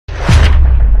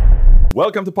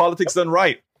Welcome to Politics Done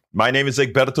Right. My name is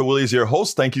Egberto Willies, your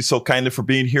host. Thank you so kindly for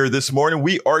being here this morning.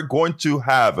 We are going to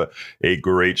have a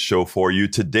great show for you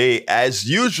today. As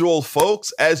usual,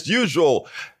 folks, as usual.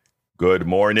 Good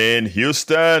morning,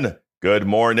 Houston. Good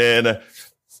morning,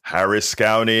 Harris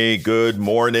County. Good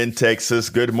morning, Texas.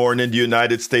 Good morning, the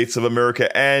United States of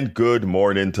America. And good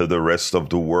morning to the rest of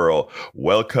the world.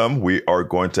 Welcome. We are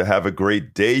going to have a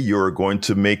great day. You're going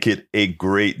to make it a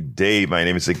great day. My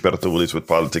name is Egberto Willies with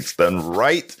Politics Done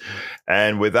Right.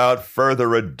 And without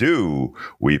further ado,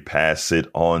 we pass it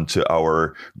on to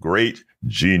our great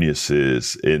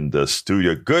geniuses in the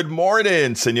studio. Good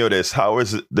morning, senores. How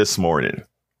is it this morning?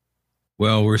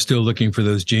 Well, we're still looking for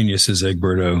those geniuses,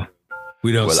 Egberto.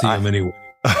 We don't see them anywhere.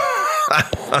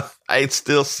 I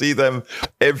still see them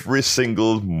every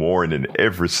single morning.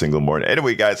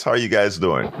 Anyway, guys, how are you guys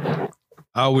doing?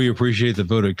 Oh, we appreciate the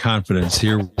vote of confidence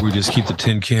here. We just keep the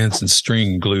tin cans and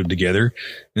string glued together.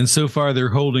 And so far, they're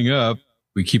holding up.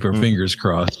 We keep our fingers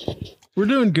crossed. We're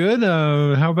doing good.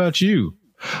 How about you?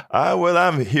 Well,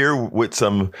 I'm here with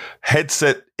some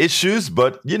headset issues,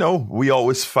 but, you know, we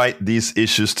always fight these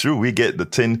issues through. We get the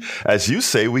tin, as you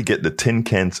say, we get the tin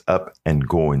cans up and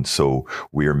going. So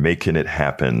we are making it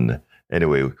happen.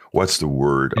 Anyway, what's the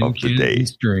word of the day?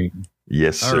 String.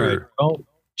 Yes, sir. All right. Well,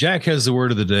 Jack has the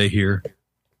word of the day here.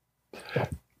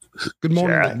 Good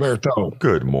morning, Alberto.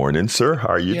 Good morning, sir. How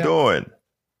are you doing?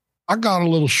 I got a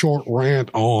little short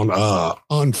rant on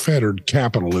unfettered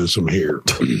capitalism here.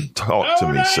 Talk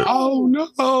to me, sir. Oh, no.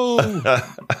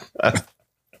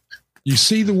 You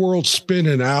see the world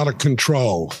spinning out of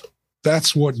control.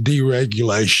 That's what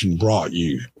deregulation brought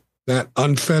you. That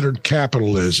unfettered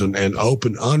capitalism and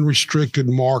open, unrestricted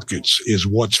markets is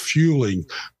what's fueling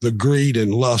the greed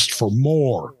and lust for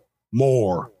more.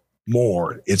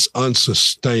 It's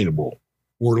unsustainable.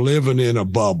 We're living in a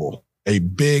bubble, a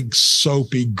big,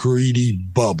 soapy, greedy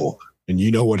bubble. And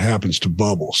you know what happens to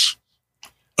bubbles?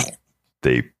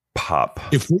 They pop.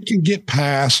 If we can get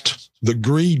past the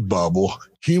greed bubble,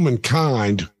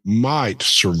 humankind might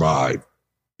survive.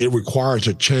 It requires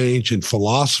a change in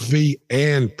philosophy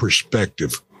and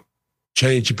perspective.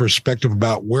 Change in perspective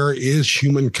about where is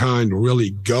humankind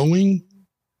really going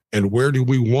and where do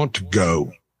we want to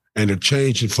go? And a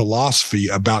change in philosophy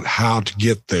about how to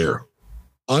get there.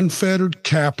 Unfettered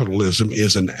capitalism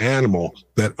is an animal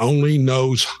that only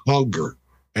knows hunger,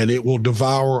 and it will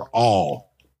devour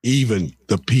all, even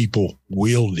the people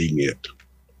wielding it.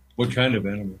 What kind of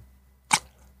animal?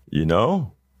 You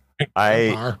know,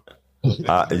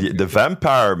 the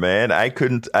vampire, man. I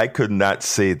could not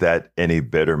say that any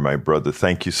better, my brother.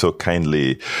 Thank you so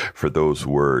kindly for those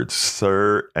words,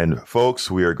 sir. And folks,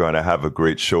 we are going to have a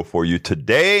great show for you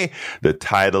today. The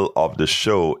title of the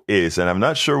show is, and I'm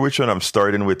not sure which one I'm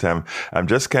starting with. I'm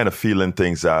just kind of feeling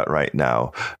things out right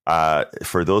now.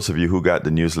 For those of you who got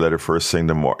the newsletter first thing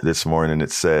this morning,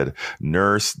 it said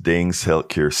nurse dings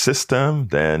healthcare system,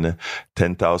 then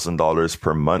 $10,000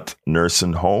 per month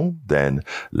nursing home, then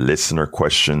listener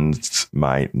questions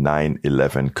my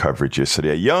 9/11 coverage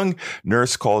yesterday. A young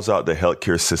nurse calls out the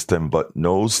healthcare system but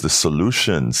knows the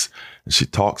solutions. And she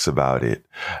talks about it.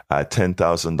 A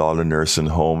 $10,000 nursing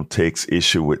home takes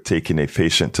issue with taking a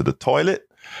patient to the toilet.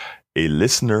 A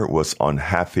listener was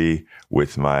unhappy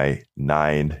with my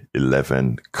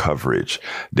 9/11 coverage.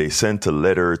 They sent a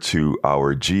letter to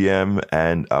our GM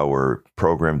and our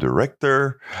program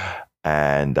director.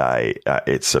 And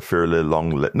it's a fairly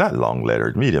not long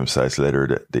letter, medium-sized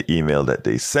letter, the email that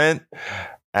they sent.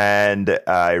 And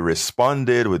I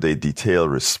responded with a detailed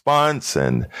response,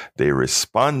 and they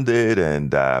responded.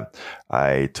 And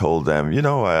I told them, you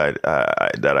know,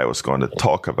 that I was going to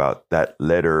talk about that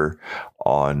letter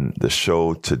on the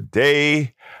show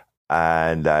today.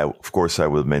 And of course, I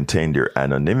will maintain their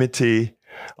anonymity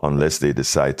unless they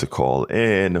decide to call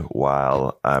in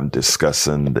while I'm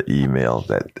discussing the email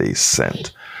that they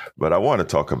sent. But I want to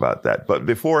talk about that. But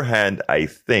beforehand, I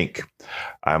think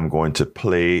I'm going to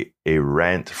play a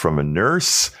rant from a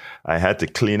nurse. I had to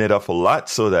clean it up a lot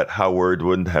so that Howard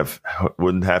wouldn't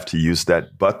have to use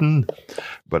that button.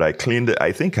 But I cleaned it.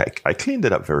 I think I cleaned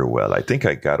it up very well. I think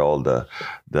I got all the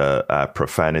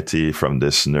profanity from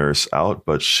this nurse out,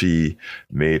 but she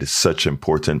made such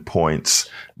important points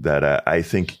that I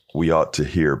think we ought to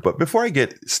hear. But before I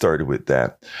get started with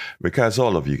that, because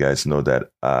all of you guys know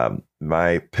that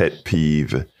my pet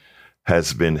peeve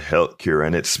has been healthcare,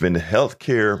 and it's been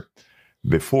healthcare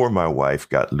before my wife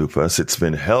got lupus. It's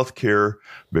been healthcare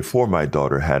before my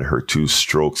daughter had her 2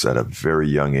 strokes at a very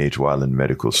young age while in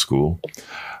medical school.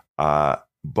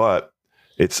 But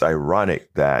it's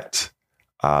ironic that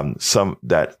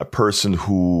a person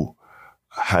who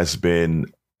has been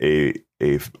a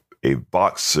a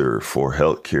boxer for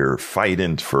healthcare,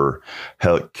 fighting for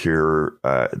healthcare,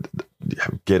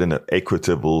 getting an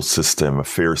equitable system, a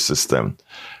fair system,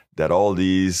 that all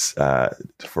these,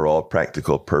 for all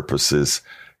practical purposes,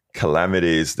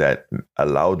 calamities that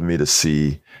allowed me to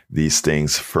see these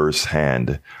things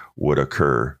firsthand would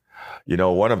occur. You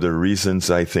know, one of the reasons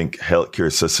I think healthcare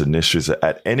is such an issue is that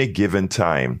at any given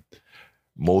time,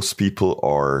 most people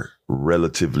are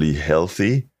relatively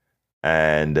healthy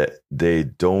and they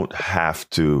don't have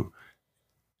to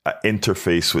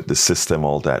interface with the system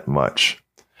all that much.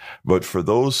 But for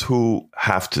those who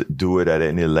have to do it at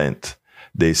any length,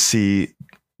 they see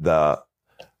the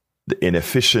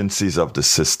inefficiencies of the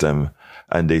system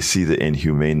and they see the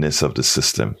inhumaneness of the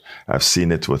system. I've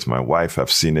seen it with my wife.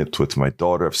 I've seen it with my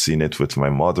daughter. I've seen it with my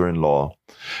mother-in-law.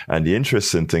 And the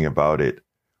interesting thing about it,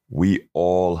 we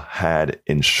all had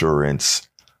insurance,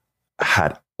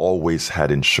 had always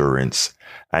had insurance,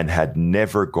 and had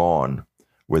never gone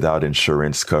without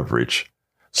insurance coverage.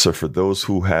 So for those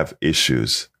who have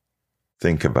issues,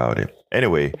 think about it.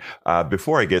 Anyway,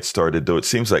 before I get started, though, it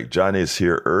seems like Johnny is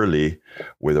here early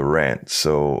with a rant.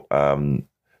 So,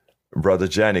 Brother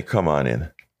Johnny, come on in.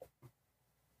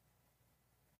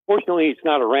 Fortunately, it's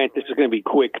not a rant. This is going to be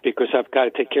quick because I've got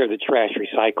to take care of the trash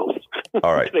recycles.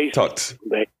 All right, talk.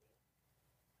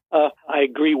 I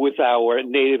agree with our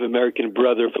Native American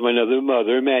brother from another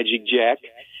mother, Magic Jack,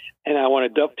 and I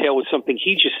want to dovetail with something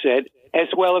he just said, as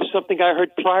well as something I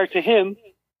heard prior to him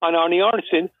on Arnie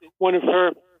Arneson, one of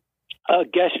her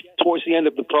guests towards the end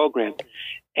of the program.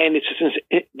 And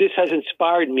this has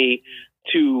inspired me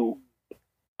to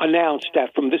announce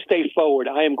that from this day forward,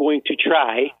 I am going to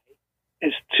try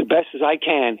as best as I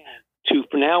can to,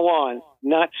 from now on,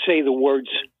 not say the words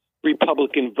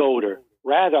Republican voter.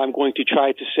 Rather, I'm going to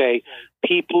try to say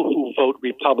people who vote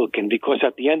Republican, because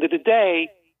at the end of the day,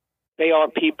 they are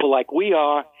people like we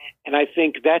are. And I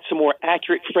think that's a more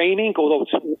accurate framing, although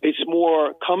it's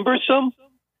more cumbersome.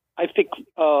 I think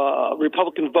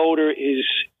Republican voter is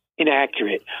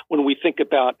inaccurate when we think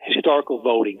about historical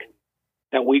voting.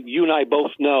 Now, you and I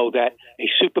both know that a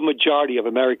supermajority of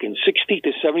Americans, 60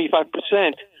 to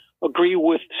 75%, agree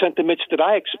with sentiments that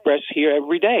I express here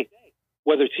every day,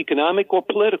 whether it's economic or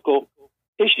political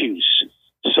issues.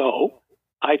 So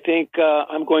I think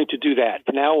I'm going to do that.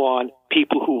 From now on,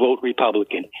 people who vote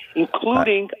Republican,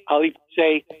 including, I'll even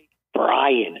say,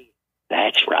 Brian.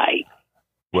 That's right.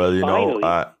 Well, you finally,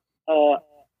 know,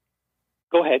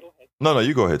 go ahead. No,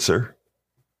 you go ahead, sir.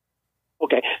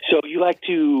 Okay, so you like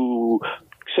to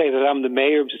say that I'm the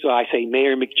mayor, so I say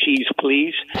Mayor McCheese,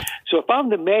 please. So if I'm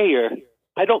the mayor,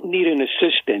 I don't need an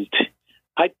assistant.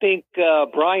 I think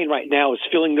Brian right now is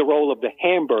filling the role of the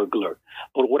Hamburglar.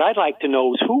 But what I'd like to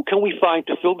know is who can we find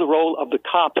to fill the role of the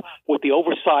cop with the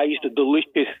oversized,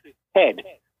 delicious head?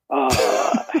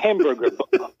 Hamburger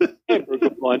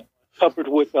bun covered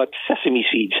with sesame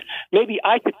seeds. Maybe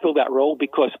I could fill that role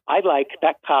because I like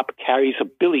that cop carries a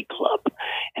billy club.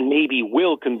 And maybe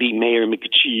Will can be Mayor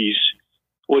McCheese.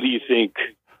 What do you think?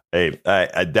 Hey,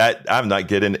 I'm not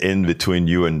getting in between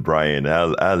you and Brian.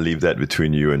 I'll leave that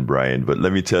between you and Brian. But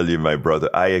let me tell you, my brother,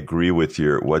 I agree with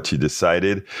what you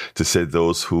decided to say.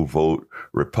 Those who vote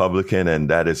Republican, and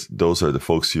those are the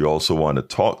folks you also want to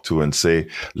talk to and say,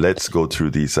 let's go through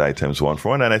these items one for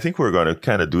one. And I think we're going to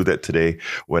kind of do that today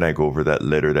when I go over that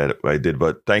letter that I did.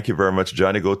 But thank you very much,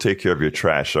 Johnny. Go take care of your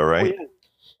trash. All right.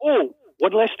 Oh,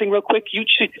 one last thing, real quick.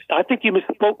 I think you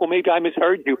misspoke, or maybe I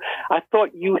misheard you. I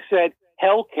thought you said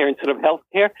healthcare instead of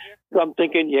healthcare. So I'm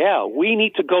thinking, yeah, we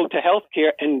need to go to healthcare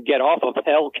and get off of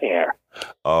healthcare.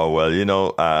 Oh, well, you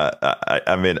know,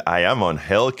 I mean, I am on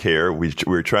healthcare.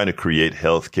 We're trying to create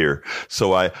healthcare.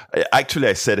 So I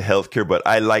said healthcare, but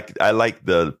I like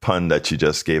the pun that you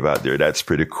just gave out there. That's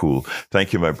pretty cool.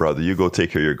 Thank you, my brother. You go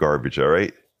take care of your garbage. All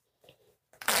right.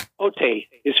 Okay.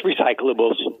 It's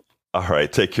recyclables. All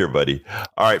right. Take care, buddy.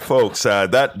 All right, folks.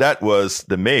 That was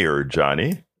the mayor,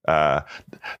 Johnny.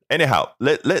 Anyhow,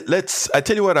 let's. I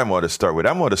tell you what, I'm going to start with.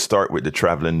 I'm going to start with the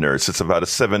traveling nurse. It's about a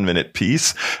 7-minute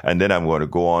piece, and then I'm going to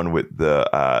go on with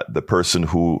the person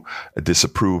who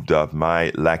disapproved of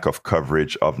my lack of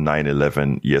coverage of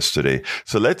 9/11 yesterday.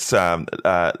 So let's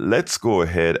go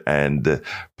ahead and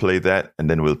play that, and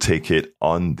then we'll take it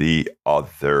on the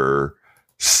other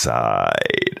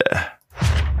side.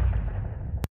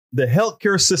 the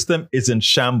healthcare system is in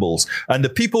shambles, and the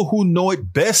people who know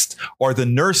it best are the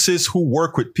nurses who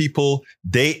work with people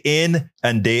day in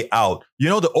and day out. You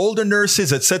know, the older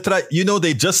nurses, etc., you know,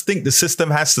 they just think the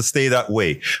system has to stay that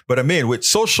way. But I mean, with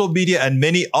social media and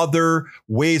many other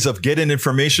ways of getting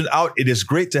information out, it is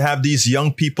great to have these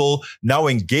young people now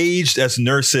engaged as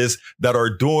nurses that are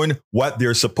doing what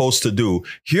they're supposed to do.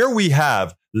 Here we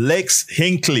have Lex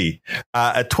Hinckley,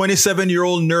 a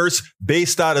 27-year-old nurse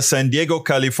based out of San Diego,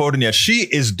 California. She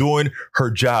is doing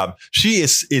her job. She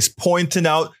is pointing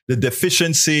out the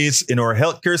deficiencies in our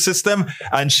healthcare system,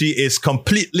 and she is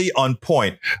completely on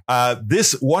point.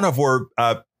 This one of our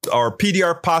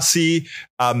PDR Posse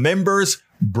members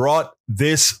brought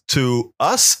this to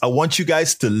us. I want you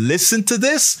guys to listen to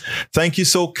this. Thank you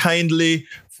so kindly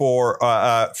for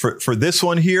this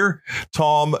one here,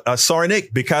 Tom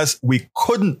Sarnik, because we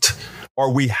couldn't,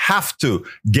 or we have to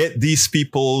get these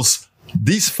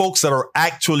folks that are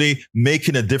actually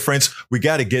making a difference. We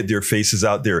got to get their faces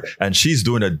out there. And she's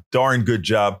doing a darn good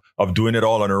job of doing it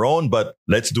all on her own, but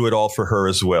let's do it all for her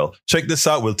as well. Check this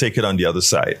out. We'll take it on the other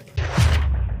side.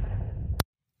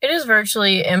 It is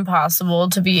virtually impossible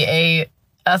to be a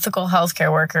ethical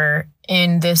healthcare worker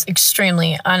in this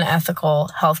extremely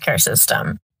unethical healthcare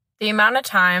system. The amount of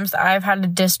times that I've had to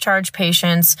discharge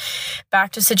patients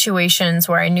back to situations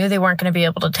where I knew they weren't going to be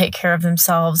able to take care of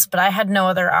themselves, but I had no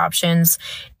other options,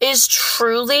 is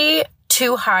truly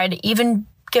too high to even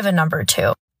give a number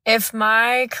to. If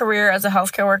my career as a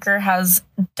healthcare worker has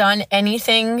done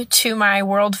anything to my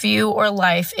worldview or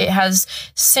life, it has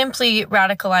simply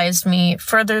radicalized me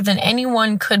further than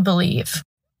anyone could believe.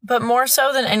 But more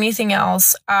so than anything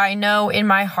else, I know in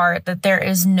my heart that there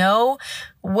is no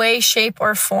way, shape,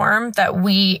 or form that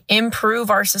we improve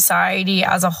our society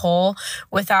as a whole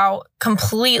without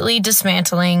completely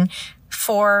dismantling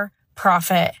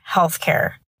for-profit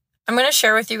healthcare. I'm going to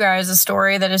share with you guys a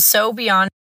story that is so beyond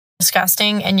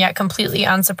disgusting and yet completely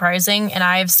unsurprising, and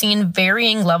I have seen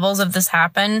varying levels of this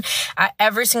happen at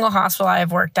every single hospital I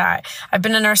have worked at. I've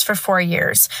been a nurse for 4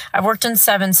 years. I've worked in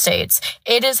 7 states.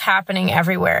 It is happening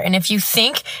everywhere, and if you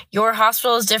think your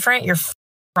hospital is different, you're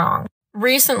wrong.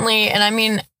 Recently, and I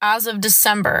mean as of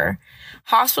December,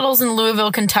 hospitals in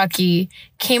Louisville, Kentucky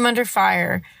came under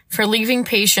fire for leaving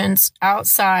patients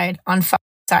outside on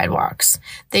sidewalks.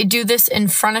 They do this in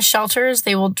front of shelters.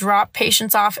 They will drop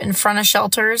patients off in front of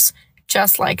shelters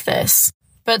just like this.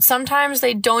 But sometimes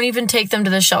they don't even take them to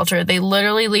the shelter. They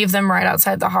literally leave them right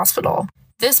outside the hospital.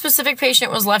 This specific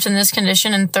patient was left in this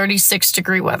condition in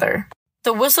 36-degree weather.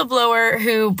 The whistleblower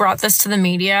who brought this to the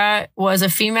media was a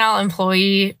female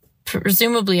employee,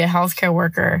 presumably a healthcare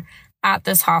worker at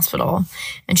this hospital.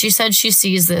 And she said she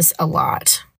sees this a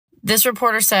lot. This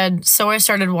reporter said, "So I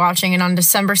started watching, and on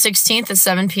December 16th at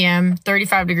 7 p.m.,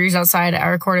 35 degrees outside, I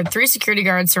recorded 3 security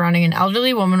guards surrounding an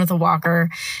elderly woman with a walker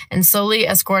and slowly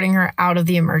escorting her out of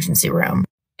the emergency room."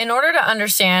 In order to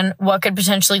understand what could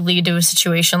potentially lead to a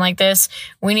situation like this,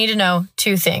 we need to know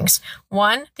 2 things.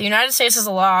 1, the United States has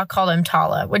a law called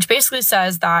EMTALA, which basically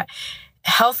says that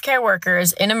healthcare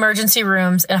workers in emergency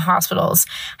rooms and hospitals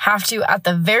have to, at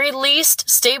the very least,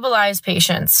 stabilize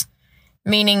patients,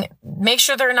 meaning make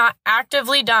sure they're not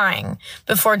actively dying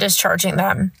before discharging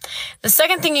them. The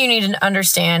second thing you need to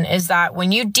understand is that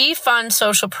when you defund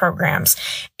social programs,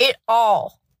 it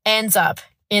all ends up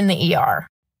in the ER.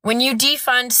 When you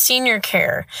defund senior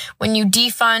care, when you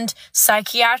defund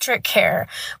psychiatric care,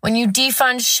 when you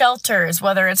defund shelters,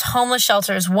 whether it's homeless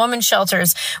shelters, women's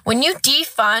shelters, when you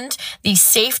defund the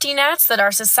safety nets that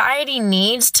our society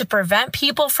needs to prevent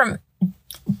people from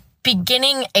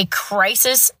beginning a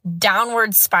crisis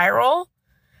downward spiral,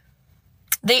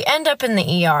 they end up in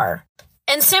the ER.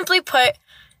 And simply put,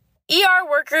 ER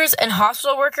workers and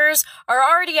hospital workers are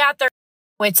already at their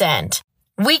wit's end.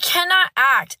 We cannot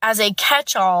act as a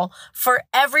catch-all for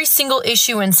every single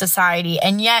issue in society,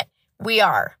 and yet we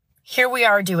are. Here we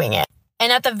are doing it.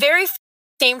 And at the very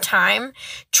same time,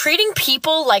 treating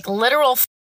people like literal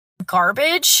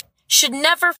garbage should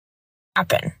never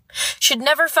happen. Should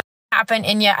never happen,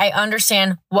 and yet I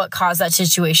understand what caused that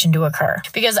situation to occur.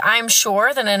 Because I'm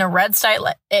sure that in a red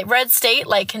state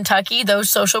like Kentucky,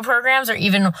 those social programs are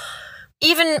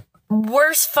even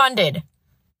worse funded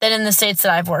than in the states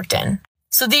that I've worked in.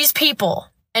 So these people,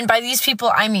 and by these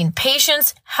people, I mean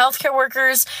patients, healthcare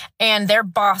workers, and their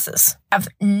bosses, have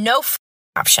no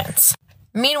options.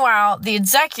 Meanwhile, the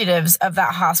executives of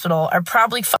that hospital are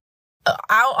probably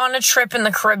out on a trip in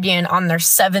the Caribbean on their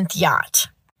 7th yacht.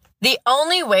 The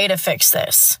only way to fix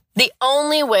this, the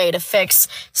only way to fix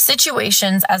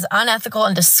situations as unethical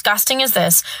and disgusting as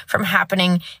this from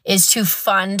happening is to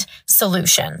fund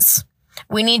solutions.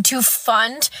 We need to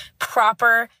fund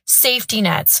proper safety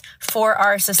nets for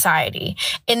our society.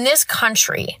 In this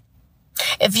country,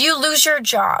 if you lose your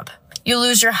job, you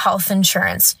lose your health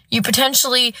insurance, you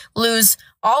potentially lose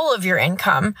all of your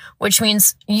income, which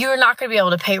means you're not going to be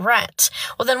able to pay rent.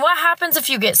 Well, then what happens if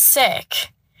you get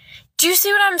sick? Do you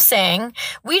see what I'm saying?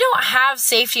 We don't have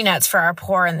safety nets for our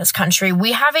poor in this country.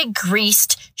 We have a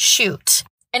greased chute.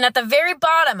 And at the very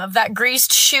bottom of that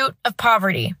greased chute of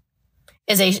poverty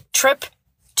is a trip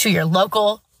to your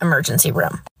local emergency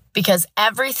room, because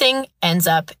everything ends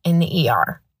up in the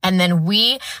ER. And then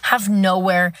we have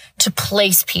nowhere to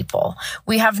place people.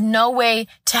 We have no way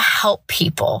to help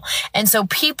people. And so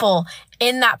people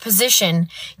in that position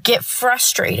get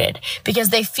frustrated because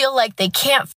they feel like they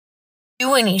can't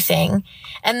do anything,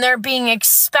 and they're being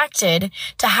expected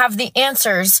to have the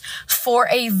answers for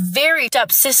a very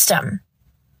up system.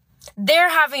 They're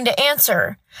having to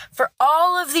answer for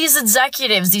all of these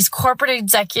executives, these corporate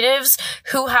executives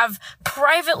who have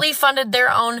privately funded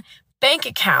their own bank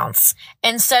accounts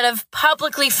instead of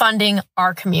publicly funding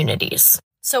our communities.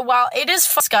 So while it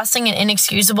is disgusting and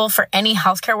inexcusable for any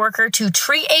healthcare worker to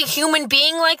treat a human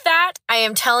being like that, I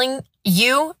am telling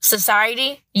you,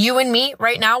 society, you and me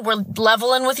right now, we're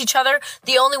leveling with each other.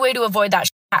 The only way to avoid that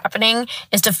happening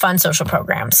is to fund social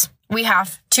programs. We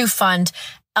have to fund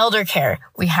elder care.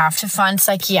 We have to fund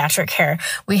psychiatric care.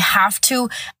 We have to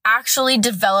actually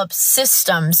develop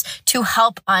systems to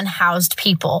help unhoused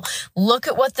people. Look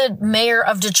at what the mayor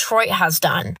of Detroit has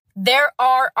done. There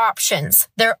are options.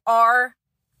 There are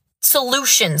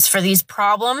solutions for these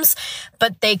problems,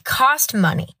 but they cost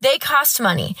money. They cost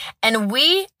money. And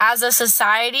we as a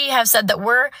society have said that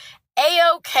we're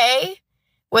A-okay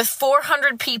with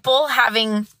 400 people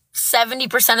having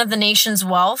 70% of the nation's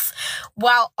wealth,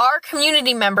 while our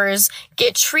community members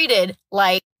get treated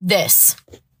like this.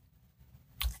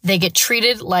 They get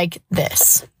treated like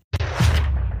this.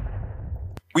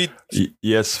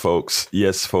 Yes, folks.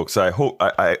 Yes, folks. I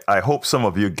hope some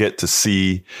of you get to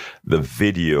see the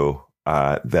video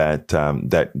that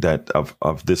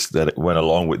this that went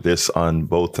along with this on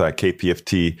both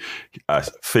KPFT,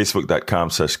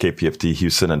 Facebook.com/KPFT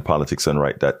Houston, and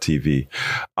politicsandright.tv.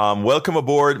 Welcome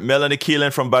aboard, Melanie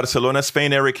Keelan from Barcelona,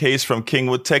 Spain, Eric Hayes from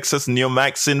Kingwood, Texas, Neil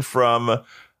Maxon from,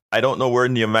 I don't know where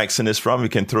Neil Maxon is from. You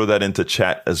can throw that into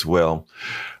chat as well.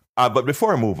 But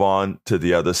before I move on to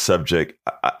the other subject,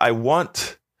 I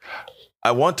want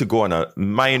to go on a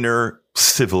minor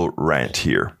civil rant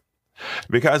here.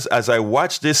 Because as I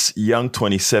watch this young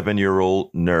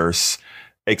 27-year-old nurse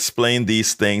explain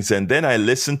these things, and then I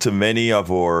listen to many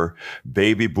of our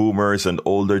baby boomers and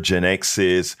older Gen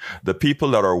X's, the people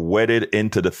that are wedded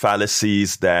into the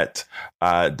fallacies that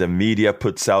the media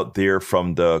puts out there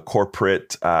from the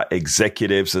corporate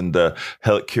executives in the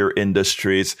healthcare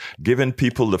industries, giving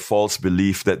people the false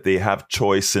belief that they have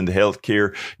choice in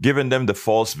healthcare, giving them the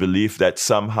false belief that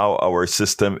somehow our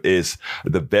system is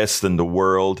the best in the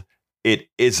world. It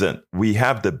isn't. We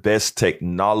have the best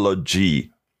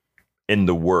technology in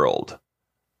the world.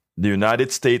 The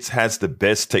United States has the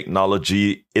best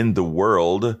technology in the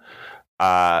world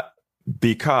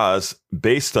because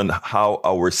based on how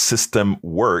our system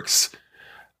works,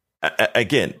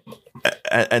 again,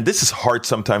 and this is hard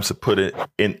sometimes to put it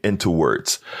into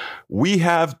words. We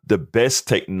have the best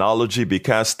technology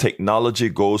because technology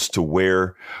goes to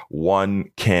where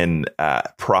one can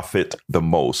profit the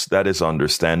most. That is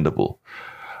understandable.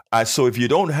 So if you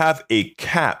don't have a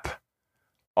cap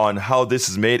on how this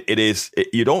is made,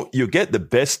 you get the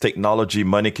best technology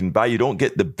money can buy. You don't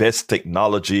get the best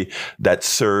technology that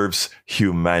serves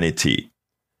humanity.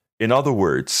 In other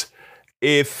words,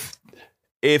 if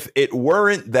it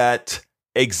weren't that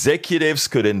executives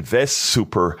could invest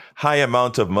super high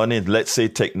amount of money in, let's say,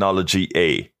 technology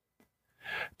A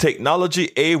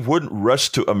wouldn't rush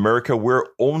to America, where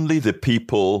only the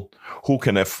people who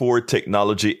can afford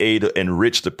technology A to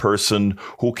enrich the person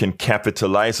who can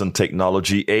capitalize on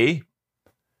technology A.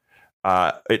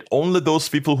 Only those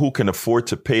people who can afford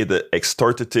to pay the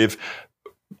extortive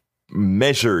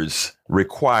measures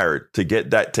required to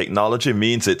get that technology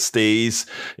means it stays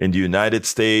in the United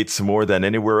States more than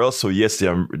anywhere else. So yes,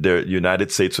 the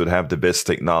United States would have the best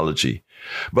technology.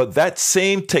 But that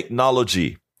same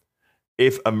technology,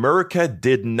 if America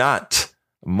did not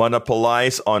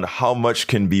monopolize on how much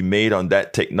can be made on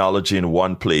that technology in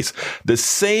one place, the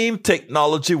same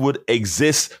technology would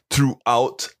exist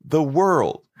throughout the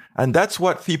world. And that's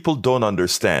what people don't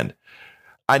understand.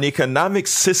 An economic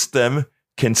system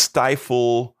can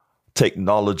stifle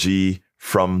technology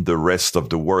from the rest of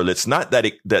the world. It's not that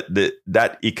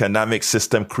that economic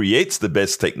system creates the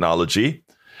best technology.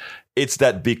 It's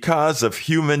that because of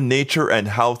human nature and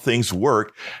how things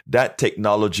work, that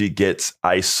technology gets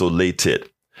isolated.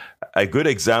 A good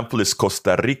example is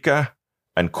Costa Rica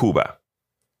and Cuba.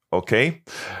 Okay?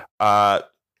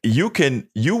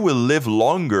 You will live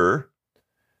longer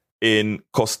in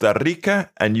Costa Rica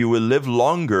and you will live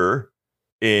longer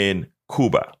in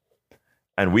Cuba.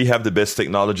 And we have the best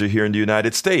technology here in the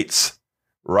United States,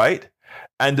 right?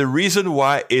 And the reason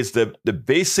why is the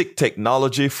basic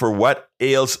technology for what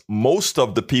ails most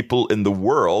of the people in the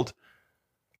world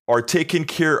are taken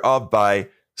care of by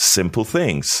simple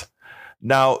things.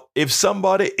 Now, if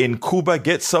somebody in Cuba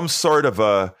gets some sort of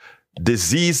a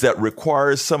disease that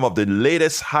requires some of the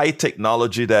latest high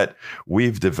technology that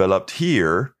we've developed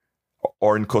here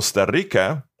or in Costa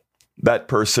Rica, that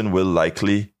person will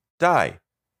likely die.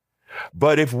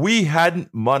 But if we hadn't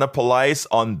monopolized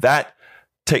on that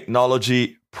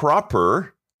technology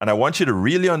proper, and I want you to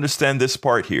really understand this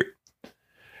part here.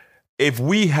 If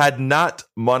we had not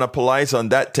monopolized on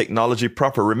that technology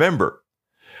proper, remember,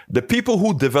 the people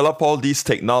who develop all these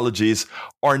technologies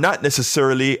are not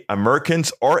necessarily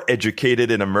Americans or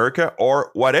educated in America or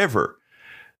whatever.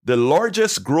 The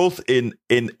largest growth in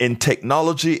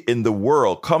technology in the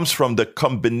world comes from the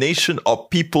combination of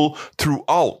people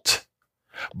throughout.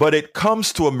 But it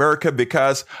comes to America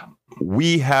because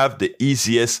we have the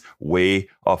easiest way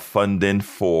of funding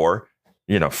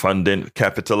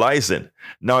capitalizing.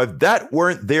 Now, if that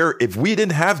weren't there, if we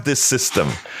didn't have this system,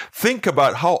 think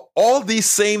about how all these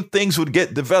same things would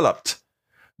get developed,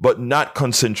 but not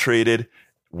concentrated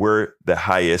where the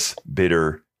highest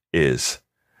bidder is.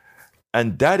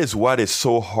 And that is what is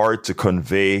so hard to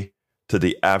convey to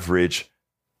the average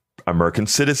American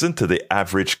citizen, to the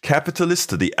average capitalist,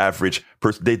 to the average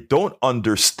person. They don't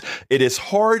understand. It is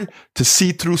hard to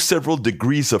see through several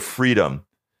degrees of freedom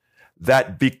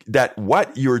that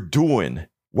what you're doing,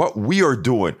 what we are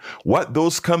doing, what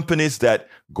those companies that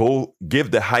go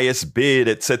give the highest bid,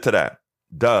 etc.,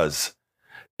 does,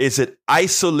 is it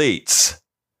isolates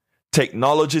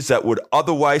technologies that would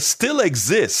otherwise still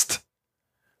exist,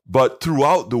 but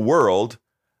throughout the world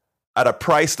at a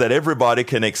price that everybody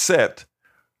can accept,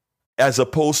 as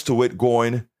opposed to it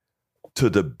going to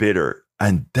the bidder.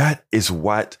 And that is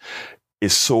what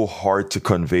is so hard to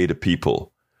convey to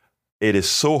people. It is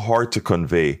so hard to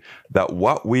convey that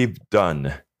what we've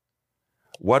done,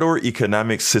 what our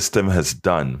economic system has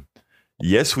done,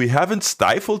 yes, we haven't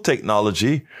stifled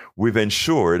technology. We've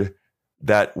ensured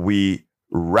that we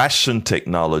ration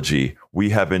technology.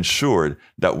 We have ensured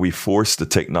that we force the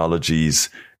technologies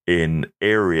in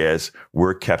areas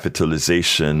where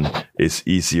capitalization is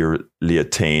easily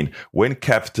attained, when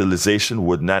capitalization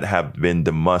would not have been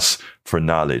the must for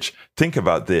knowledge. Think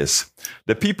about this.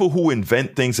 The people who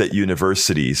invent things at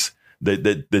universities,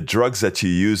 the drugs that you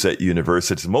use at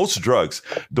universities, most drugs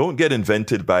don't get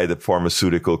invented by the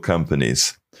pharmaceutical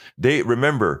companies.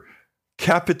 Remember,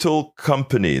 capital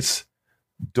companies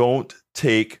don't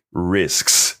take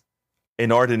risks.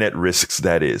 Inordinate risks,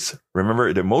 that is.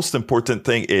 Remember, the most important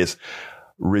thing is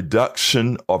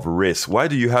reduction of risk. Why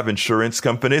do you have insurance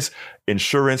companies?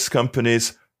 Insurance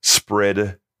companies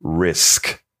spread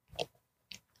risk.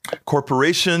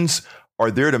 Corporations are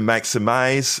there to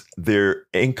maximize their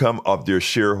income of their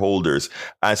shareholders.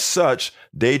 As such,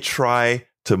 they try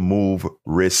to move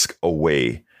risk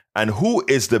away. And who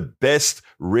is the best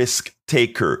risk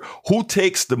taker? Who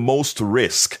takes the most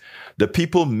risk? The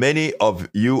people many of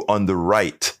you on the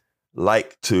right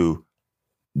like to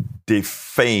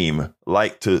defame,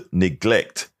 like to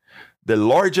neglect. The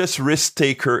largest risk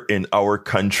taker in our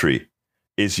country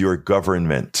is your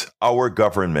government, our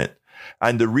government.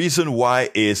 And the reason why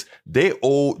is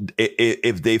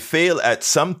if they fail at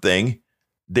something,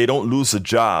 they don't lose a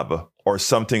job or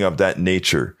something of that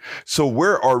nature. So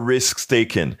where are risks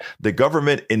taken? The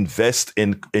government invests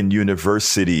in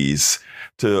universities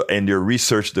and their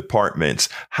research departments.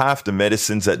 Half the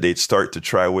medicines that they start to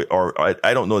try with, or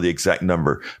I don't know the exact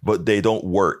number, but they don't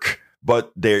work.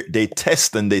 But they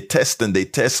test and they test and they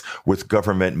test with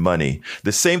government money.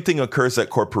 The same thing occurs at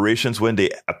corporations when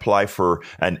they apply for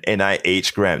an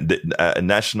NIH grant, a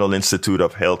National Institute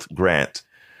of Health grant.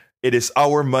 It is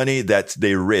our money that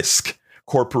they risk.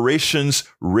 Corporations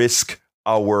risk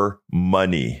our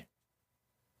money.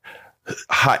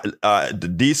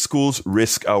 These schools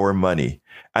risk our money.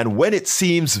 And when it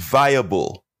seems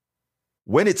viable,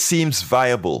 then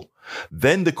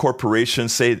the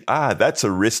corporations say, that's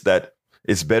a risk that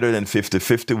is better than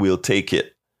 50-50, we'll take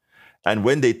it. And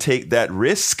when they take that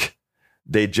risk,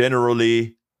 they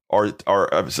generally or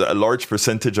a large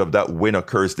percentage of that win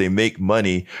occurs, they make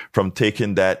money from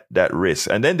taking that risk.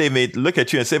 And then they may look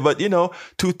at you and say, but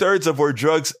 2/3 of our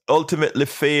drugs ultimately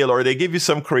fail, or they give you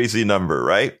some crazy number,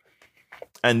 right?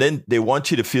 And then they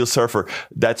want you to feel sorry for.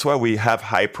 That's why we have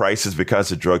high prices, because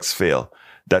the drugs fail.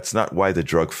 That's not why the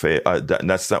drug fail.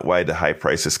 That's not why the high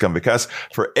prices come. Because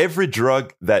for every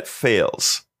drug that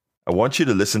fails, I want you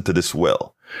to listen to this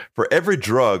well. For every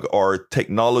drug or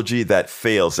technology that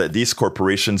fails that these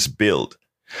corporations build,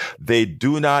 they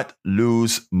do not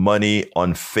lose money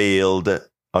on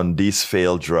these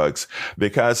failed drugs,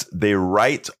 because they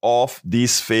write off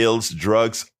these failed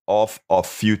drugs off of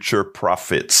future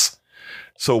profits.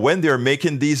 So when they're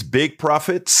making these big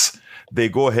profits, they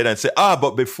go ahead and say,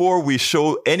 but before we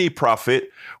show any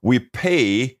profit, we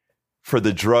pay for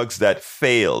the drugs that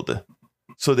failed.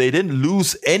 So they didn't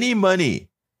lose any money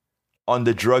on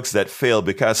the drugs that failed,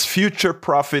 because future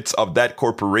profits of that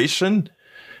corporation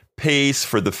pays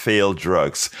for the failed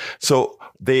drugs. So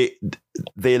they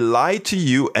lie to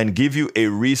you and give you a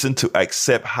reason to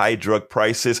accept high drug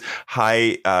prices,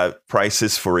 high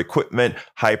prices for equipment,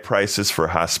 high prices for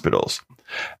hospitals.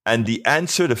 And the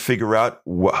answer to figure out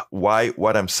why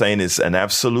what I'm saying is an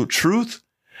absolute truth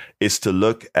is to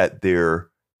look at their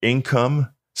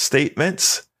income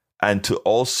statements and to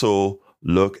also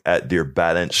look at their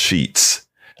balance sheets.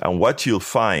 And what you'll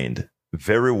find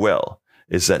very well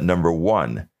is that, number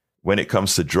one, when it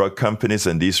comes to drug companies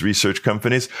and these research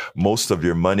companies, most of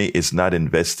your money is not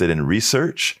invested in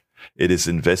research. It is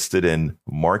invested in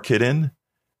marketing,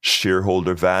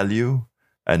 shareholder value,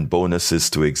 and bonuses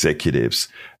to executives.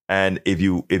 And if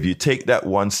you take that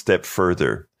one step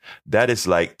further, that is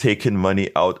like taking money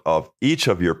out of each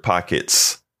of your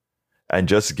pockets and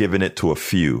just giving it to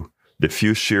the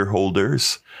few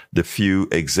shareholders, the few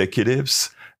executives,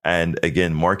 and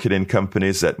again, marketing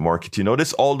companies that market. You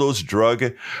notice all those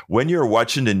when you're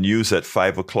watching the news at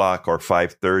 5 o'clock or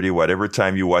 5:30, whatever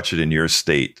time you watch it in your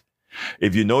state,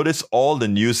 if you notice all the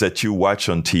news that you watch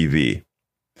on TV,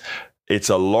 it's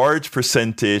a large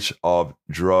percentage of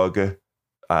drug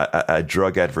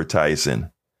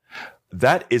advertising.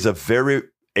 That is a very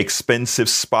expensive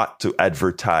spot to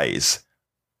advertise.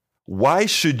 Why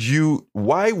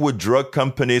would drug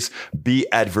companies be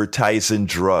advertising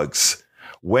drugs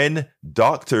when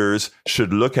doctors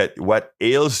should look at what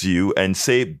ails you and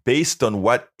say, based on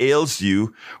what ails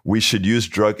you, we should use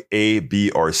drug A,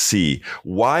 B, or C?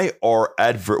 Why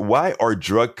are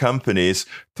drug companies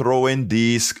throwing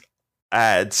these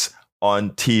ads on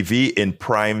TV in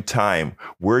prime time,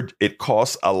 where it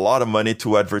costs a lot of money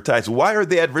to advertise? Why are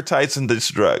they advertising these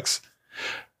drugs?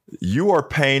 You are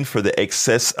paying for the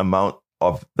excess amount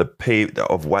of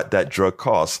what that drug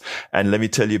costs. And let me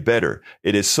tell you better,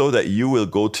 it is so that you will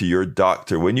go to your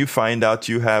doctor when you find out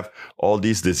you have all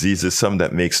these diseases, some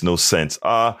that makes no sense.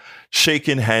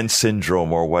 Shaking hand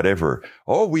syndrome or whatever.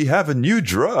 Oh, we have a new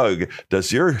drug.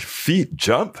 Does your feet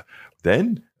jump?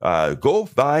 Then go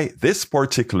buy this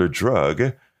particular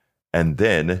drug. And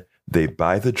then they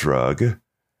buy the drug,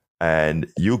 and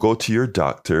you go to your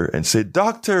doctor and say,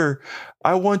 doctor,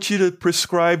 I want you to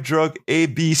prescribe drug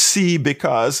ABC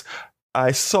because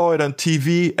I saw it on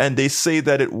TV and they say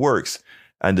that it works.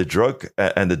 And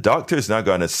the doctor is not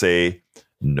going to say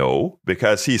no,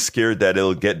 because he's scared that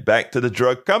it'll get back to the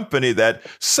drug company that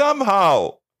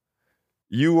somehow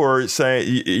you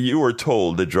were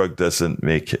told the drug doesn't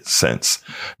make sense.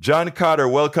 John Carter,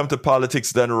 welcome to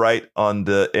Politics Done Right on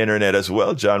the internet as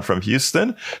well. John from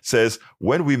Houston says,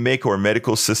 when we make our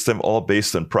medical system all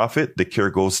based on profit, the care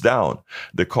goes down,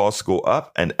 the costs go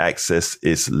up, and access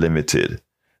is limited.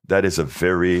 That is a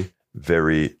very,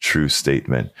 very true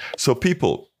statement. So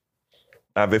people,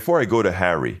 before I go to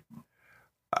Harry,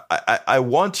 I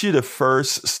want you to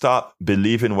first stop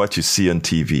believing what you see on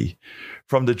TV.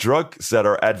 From the drugs that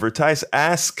are advertised,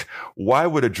 ask, why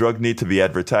would a drug need to be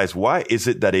advertised? Why is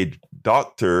it that a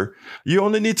doctor, you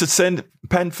only need to send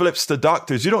pamphlets to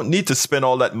doctors. You don't need to spend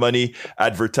all that money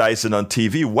advertising on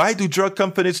TV. Why do drug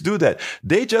companies do that?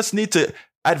 They just need to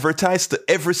advertise to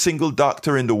every single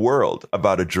doctor in the world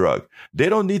about a drug. They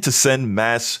don't need to send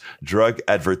mass drug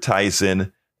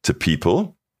advertising to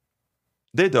people.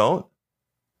 They don't.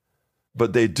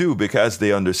 But they do, because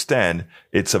they understand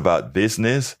it's about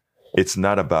business. It's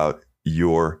not about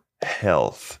your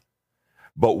health.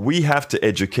 But we have to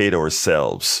educate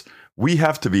ourselves. We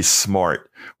have to be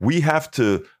smart. We have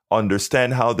to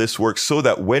understand how this works, so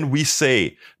that when we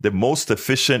say the most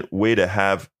efficient way to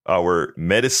have our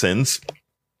medicines,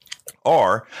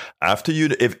 or after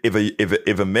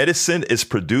if a medicine is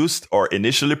produced or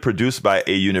initially produced by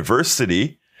a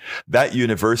university, that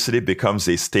university becomes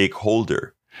a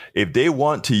stakeholder. If they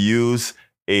want to use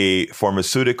a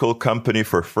pharmaceutical company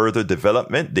for further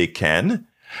development, they can.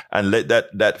 And let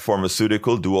that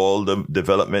pharmaceutical do all the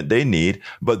development they need.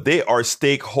 But they are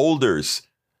stakeholders,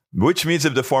 which means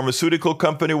if the pharmaceutical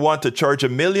company want to charge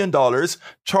 $1 million,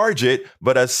 charge it.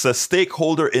 But as a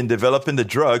stakeholder in developing the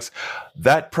drugs,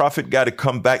 that profit got to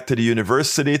come back to the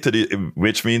university,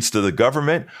 which means to the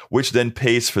government, which then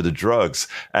pays for the drugs.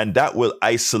 And that will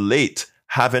isolate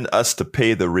having us to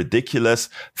pay the ridiculous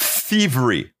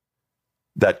thievery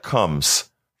that comes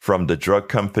from the drug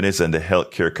companies and the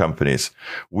healthcare companies.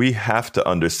 We have to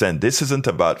understand this isn't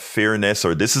about fairness,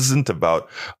 or this isn't about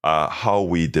how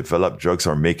we develop drugs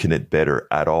or making it better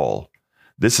at all.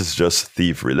 This is just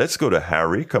thievery. Let's go to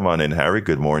Harry. Come on in, Harry.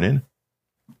 Good morning.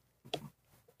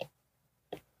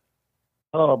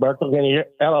 Hello, Berto. Can you hear?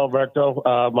 Hello,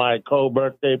 Berto, my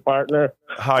co-birthday partner.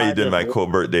 How are you doing, my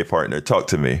co-birthday partner? Talk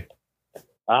to me.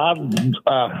 I'm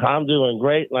doing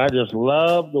great, and I just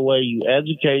love the way you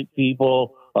educate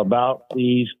people about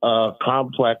these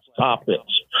complex topics.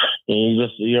 And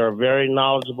you're very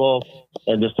knowledgeable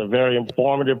and just a very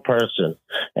informative person.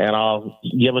 And I'll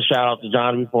give a shout out to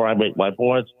John before I make my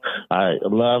points. I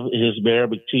love his Bear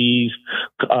McTee's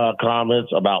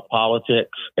comments about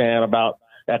politics and about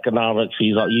economics.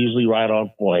 He's usually right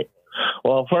on point.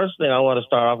 Well, first thing I want to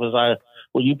start off is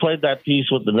when you played that piece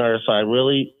with the nurse, I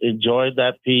really enjoyed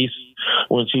that piece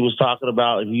when she was talking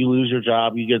about if you lose your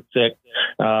job, you get sick.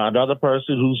 Another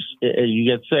person you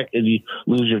get sick and you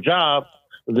lose your job,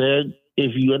 then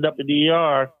if you end up in the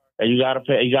ER and you got to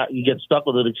pay, you get stuck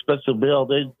with an expensive bill,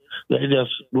 they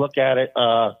just look at it,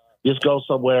 just go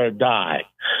somewhere and die.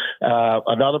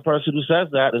 Another person who says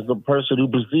that is the person who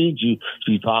precedes you.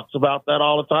 She talks about that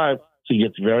all the time. She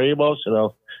gets very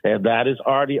emotional, and that is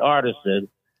Artie Artison.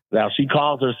 Now, she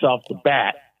calls herself the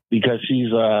Bat because she's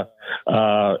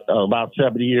about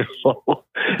 70 years old.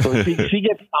 So she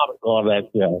gets comical on that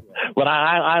show. But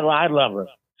I love her.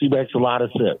 She makes a lot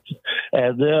of sense.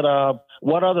 And then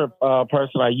one other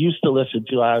person I used to listen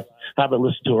to, I haven't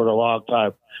listened to her in a long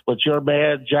time, but your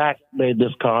man, Jack, made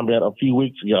this comment a few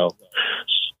weeks ago.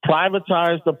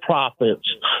 Privatize the profits,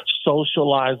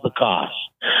 socialize the costs.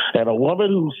 And a woman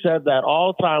who said that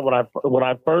all the time when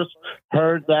I first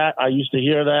heard that, I used to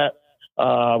hear that,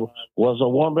 was a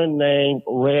woman named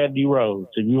Randy Rhodes.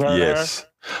 Have you heard Yes. her?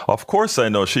 Of course I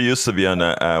know. She used to be on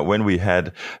when we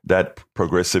had that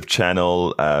progressive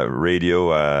channel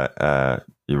radio. I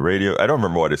don't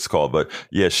remember what it's called, but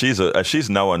yeah, she's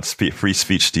now on Free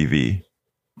Speech TV.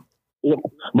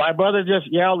 My brother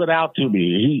just yelled it out to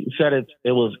me. He said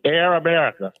it was Air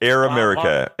America. Air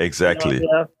America, exactly.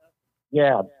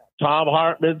 Yeah. Tom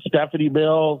Hartman, Stephanie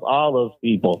Mills, all those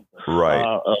people,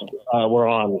 right,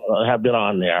 have been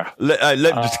on there.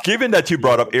 Given that you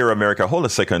brought up Air America, hold a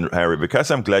second, Harry,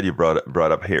 because I'm glad you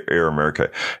brought up Air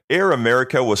America. Air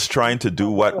America was trying to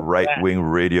do what right-wing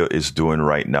radio is doing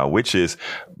right now, which is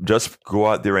just go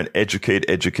out there and educate.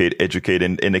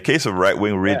 And in the case of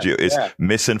right-wing radio, it's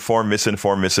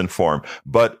misinform.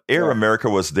 But Air America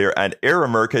was there, and Air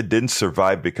America didn't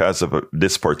survive because of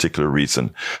this particular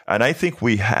reason. And I think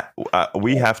we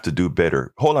have to do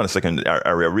better. Hold on a second,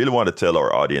 Ari. I really want to tell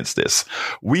our audience this.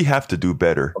 We have to do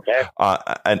better. Okay.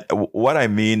 And what I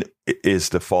mean is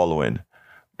the following.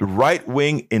 The right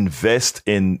wing invest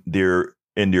in their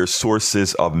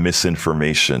sources of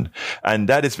misinformation. And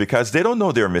that is because they don't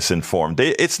know they're misinformed.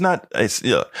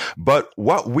 But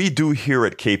what we do here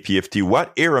at KPFT,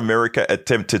 what Air America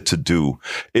attempted to do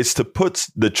is to put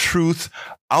the truth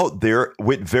out there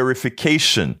with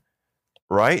verification,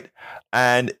 right?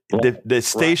 And the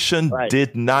station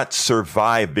did not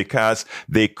survive because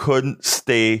they couldn't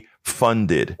stay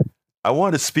funded. I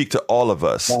want to speak to all of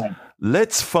us. Right.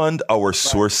 Let's fund our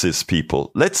sources,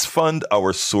 people. Let's fund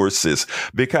our sources,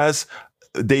 because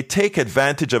they take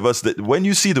advantage of us. That when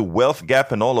you see the wealth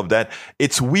gap and all of that,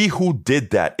 it's we who did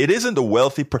that. It isn't the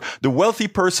wealthy. The wealthy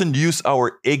person used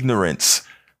our ignorance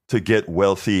to get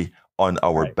wealthy on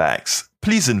our backs.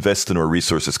 Please invest in our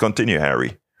resources. Continue,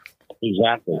 Harry.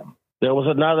 Exactly. There was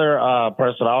another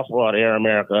person also on Air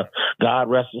America. God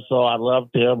rest his soul. I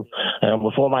loved him. And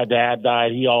before my dad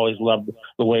died, he always loved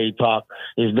the way he talked.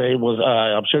 His name was,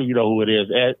 I'm sure you know who it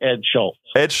is, Ed Schultz.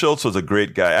 Ed Schultz was a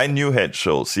great guy. I knew Ed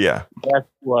Schultz, yeah. Yes,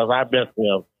 he was. I missed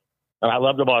him. And I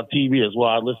loved him on TV as well.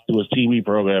 I listened to his TV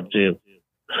program, too.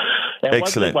 And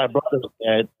Excellent. one thing my brother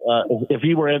said, if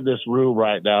he were in this room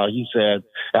right now, he said,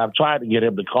 I'm trying to get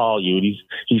him to call you, and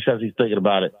he says he's thinking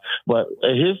about it. But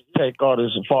his take on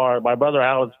is my brother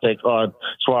Alan's take on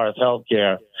as far as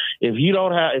healthcare. If you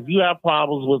have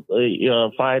problems with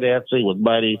financing, with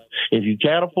money, if you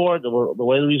can't afford the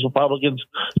way these Republicans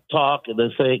talk and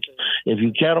they think, if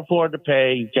you can't afford to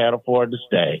pay, you can't afford to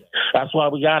stay. That's why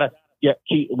we gotta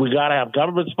have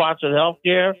government-sponsored health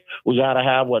care. We got to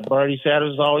have what Bernie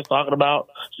Sanders is always talking about,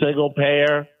 single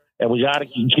payer. And we got to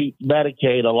keep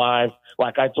Medicaid alive,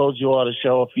 like I told you on the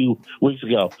show a few weeks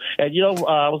ago. And,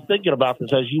 I was thinking about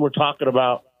this as you were talking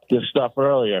about this stuff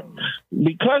earlier.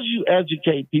 Because you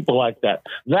educate people like that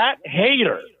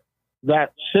hater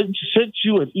that sent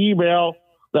you an email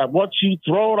that wants you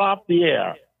thrown off the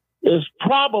air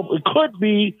could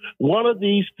be one of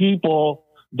these people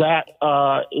that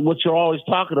what you're always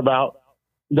talking about,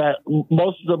 that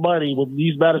most of the money when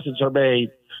these medicines are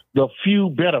made, the few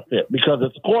benefit because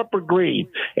it's corporate greed.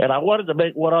 And I wanted to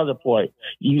make one other point.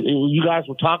 You guys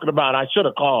were talking about, I should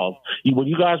have called, when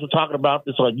you guys were talking about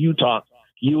this on UTalk,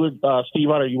 you and Steve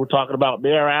Hunter, you were talking about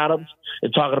Mayor Adams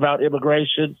and talking about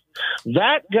immigration.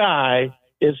 That guy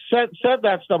said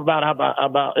that stuff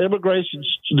about immigration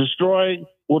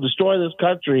will destroy this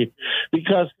country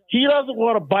because he doesn't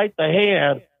want to bite the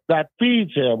hand that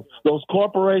feeds him, those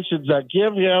corporations that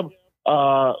give him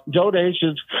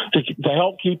donations to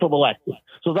help keep him elected.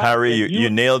 So Harry, you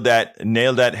nailed that,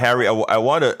 Harry. I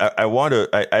want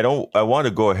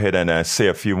to go ahead and say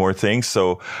a few more things.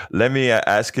 So let me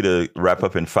ask you to wrap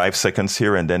up in 5 seconds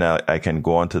here, and then I can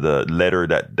go on to the letter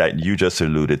that you just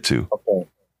alluded to.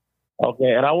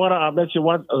 Okay, and I want to mention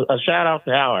a shout out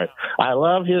to Howard. I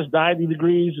love his 90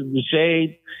 Degrees in the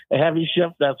Shade, a Heavy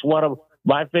Shift. That's one of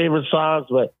my favorite songs,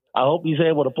 but I hope he's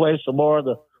able to play some more of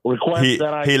the requests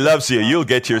he loves you. You'll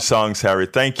get your songs, Harry.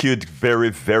 Thank you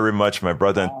very, very much, my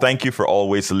brother, and thank you for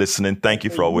always listening. Thank you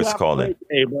for always calling.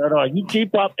 You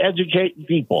keep up educating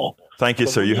people. Thank you,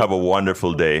 sir. You have a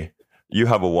wonderful day. You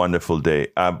have a wonderful day.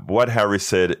 What Harry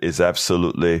said is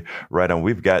absolutely right, and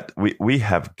we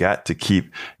have got to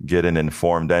keep getting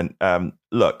informed. And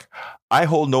look, I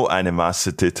hold no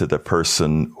animosity to the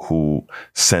person who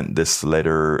sent this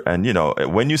letter. And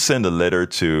when you send a letter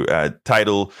to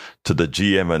title to the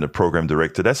GM and the program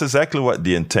director, that's exactly what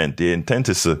the intent. The intent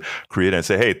is to create and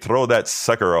say, "Hey, throw that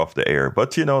sucker off the air."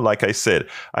 But like I said,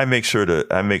 I make sure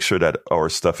that our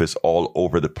stuff is all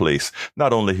over the place,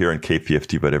 not only here in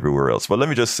KPFT but everywhere else. But let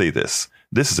me just say this: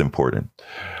 this is important.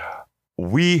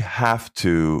 We have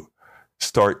to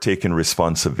start taking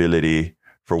responsibility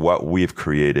for what we've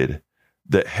created.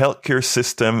 The healthcare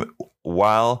system,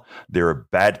 while there are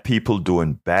bad people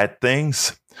doing bad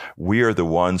things, we are the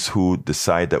ones who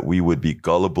decide that we would be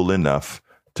gullible enough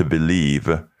to believe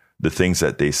the things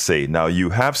that they say. Now, you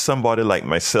have somebody like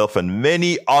myself and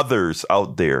many others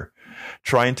out there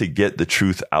trying to get the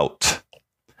truth out.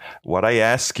 What I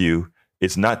ask you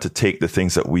is not to take the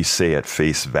things that we say at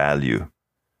face value.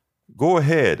 Go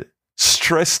ahead,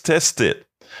 stress test it.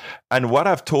 And what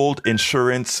I've told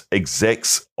insurance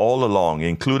execs all along,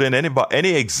 including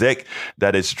any exec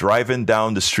that is driving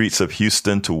down the streets of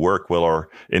Houston to work, or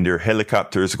in their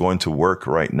helicopters going to work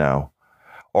right now,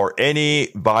 or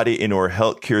anybody in our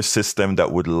healthcare system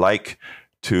that would like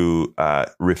to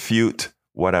refute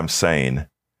what I'm saying,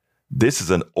 this is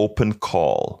an open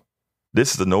call.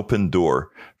 This is an open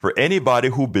door for anybody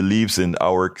who believes in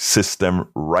our system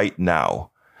right now.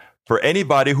 For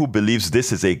anybody who believes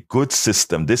this is a good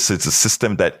system, this is a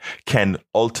system that can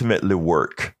ultimately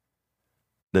work.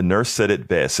 The nurse said it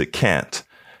best. It can't.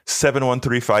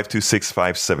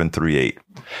 713-526-5738.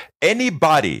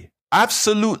 Anybody,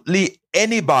 absolutely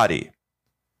anybody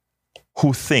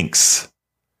who thinks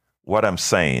what I'm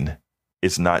saying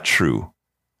is not true,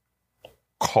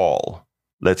 call.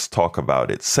 Let's talk about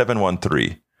it.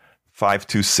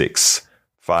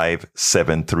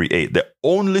 713-526-5738. The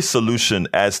only solution,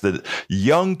 as the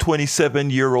young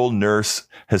 27-year-old nurse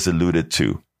has alluded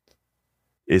to,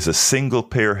 is a single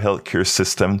payer healthcare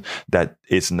system that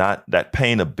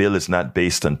paying a bill is not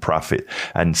based on profit.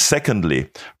 And secondly,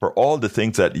 for all the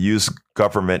things that use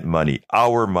government money,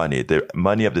 our money, the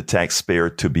money of the taxpayer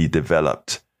to be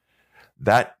developed,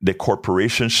 that the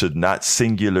corporation should not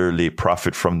singularly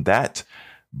profit from that,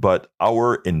 but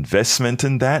our investment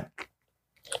in that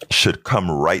should come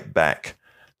right back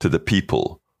to the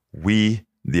people, we,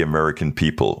 the American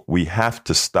people. We have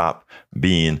to stop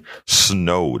being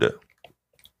snowed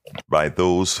by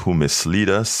those who mislead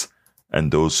us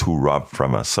and those who rob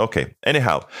from us. Okay.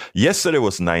 Anyhow, yesterday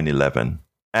was 9/11,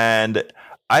 and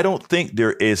I don't think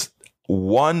there is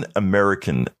one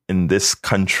American in this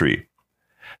country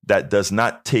that does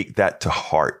not take that to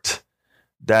heart,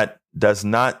 that does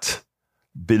not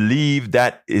believe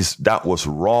that was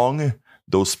wrong,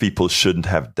 those people shouldn't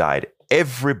have died.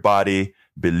 Everybody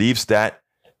believes that.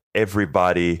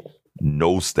 Everybody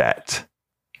knows that.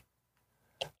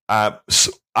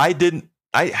 So I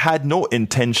had no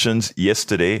intentions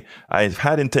yesterday. I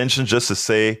had intentions just to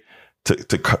say,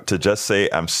 to just say,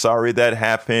 I'm sorry that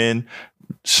happened,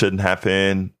 shouldn't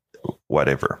happen,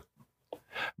 whatever.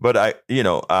 But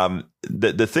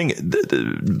the thing,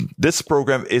 this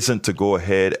program isn't to go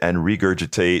ahead and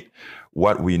regurgitate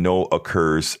what we know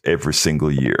occurs every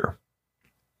single year.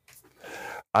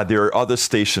 There are other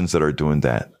stations that are doing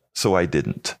that, so I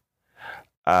didn't.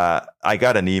 I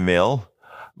got an email,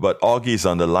 but Augie's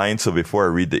on the line, so before I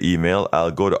read the email,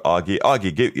 I'll go to Augie.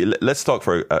 Augie, let's talk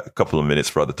for a couple of minutes,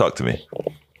 brother. Talk to me.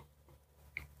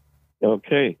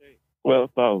 Okay. Well,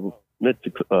 I meant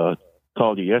to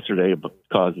call you yesterday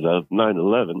because of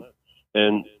 9/11,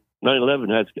 and 9/11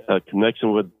 has a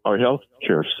connection with our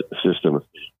healthcare system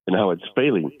and how it's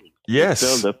failing. Yes.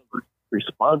 So the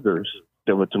responders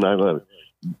that went to 9/11,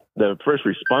 the first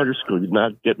responders could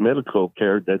not get medical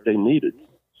care that they needed.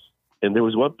 And there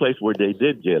was one place where they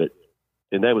did get it,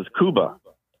 and that was Cuba.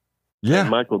 Yeah.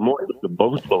 And Michael Moore took them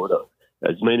both Florida.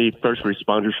 As many first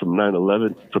responders from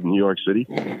 9/11 from New York City,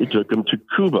 he took them to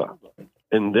Cuba.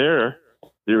 And there,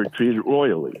 they were treated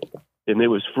royally, and it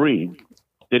was free.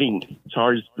 They didn't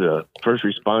charge the first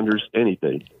responders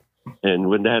anything. And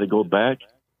when they had to go back,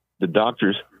 the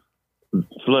doctors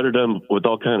flooded them with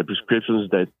all kinds of prescriptions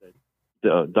that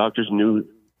the doctors knew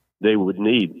they would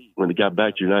need when they got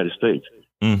back to the United States.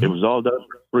 Mm-hmm. It was all done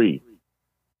for free.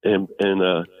 And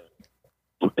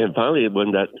finally,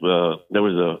 when that there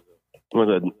was one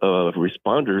of the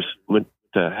responders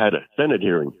had a Senate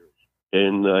hearing,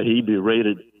 and he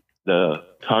berated the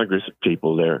Congress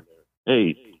people there.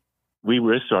 Hey, we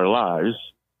risked our lives.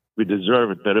 We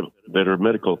deserve better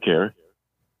medical care.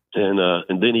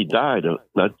 And then he died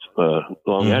not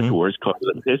long afterwards because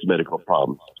of his medical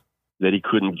problems that he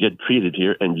couldn't get treated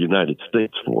here in the United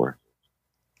States for.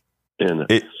 And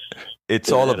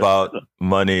it's all about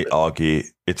money, Augie.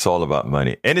 It's all about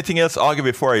money. Anything else, Augie,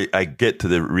 before I get to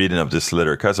the reading of this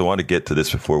letter? Because I want to get to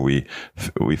this before we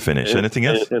finish. Anything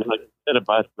else? And like I said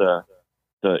about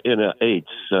the NIH,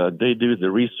 they do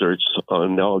the research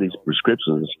on all these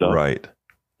prescriptions and stuff. Right.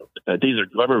 These are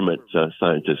government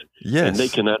scientists. Yes. And they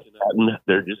cannot patent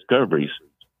their discoveries.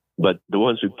 But the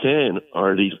ones who can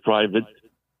are these private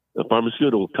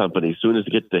pharmaceutical companies. As soon as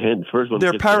they get the hand, first one.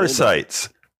 They're parasites.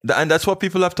 And that's what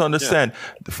people have to understand. Yeah.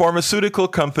 The pharmaceutical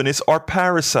companies are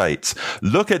parasites.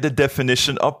 Look at the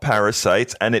definition of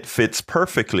parasites, and it fits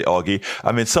perfectly, Augie.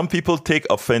 I mean, some people take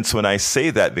offense when I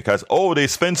say that because, they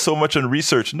spend so much on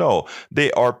research. No,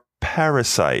 they are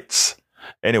parasites.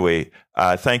 Anyway,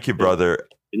 thank you, brother.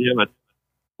 You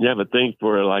have a thing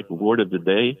for like word of the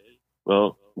day.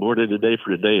 Well, word of the day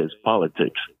for today is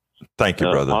politics. Thank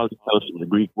you, brother. Politics comes from the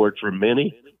Greek word for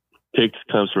many. Ticks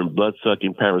comes from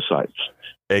blood-sucking parasites.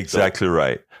 Exactly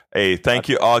right. Hey, thank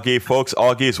you, Augie. Folks,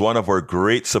 Augie is one of our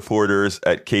great supporters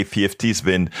at KPFT. He's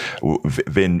been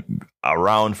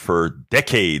around for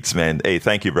decades, man. Hey,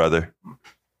 thank you, brother.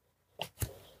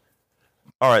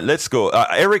 All right, let's go.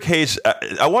 Eric Hayes,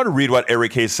 I want to read what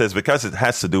Eric Hayes says because it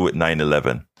has to do with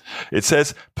 9/11. It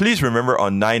says, please remember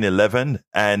on 9/11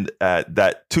 and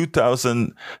that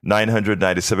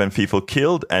 2,997 people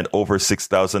killed and over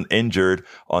 6,000 injured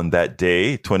on that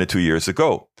day 22 years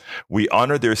ago. We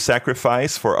honor their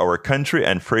sacrifice for our country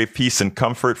and pray peace and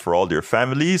comfort for all their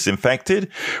families infected.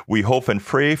 We hope and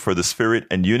pray for the spirit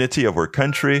and unity of our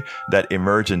country that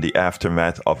emerged in the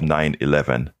aftermath of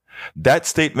 9/11. That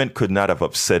statement could not have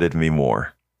upsetted me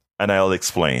more. And I'll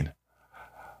explain.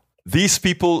 These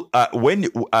people,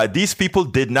 these people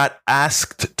did not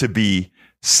ask to be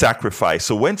sacrificed.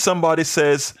 So when somebody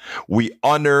says we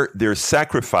honor their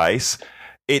sacrifice,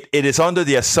 it is under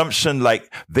the assumption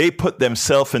like they put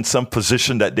themselves in some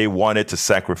position that they wanted to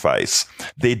sacrifice.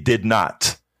 They did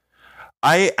not.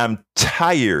 I am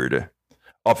tired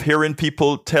of hearing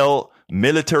people tell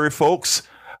military folks,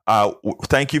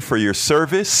 thank you for your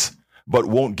service, but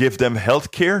won't give them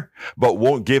health care, but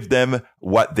won't give them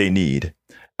what they need.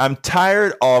 I'm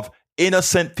tired of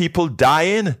innocent people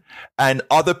dying and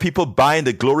other people buying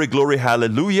the glory, glory,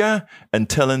 hallelujah, and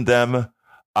telling them,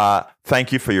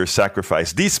 thank you for your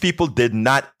sacrifice. These people did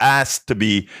not ask to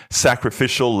be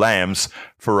sacrificial lambs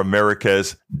for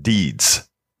America's deeds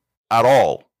at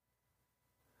all.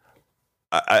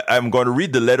 I'm going to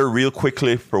read the letter real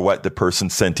quickly for what the person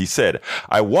sent. He said,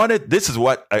 this is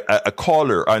what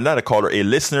a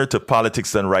listener to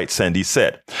Politics Done Right sent. He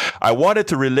said, I wanted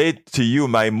to relate to you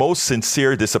my most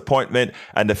sincere disappointment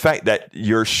and the fact that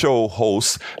your show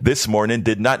host this morning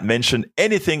did not mention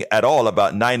anything at all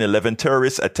about 9/11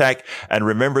 terrorist attack and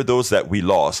remember those that we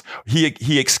lost.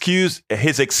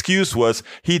 His excuse was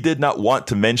he did not want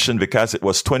to mention because it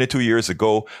was 22 years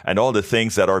ago and all the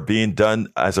things that are being done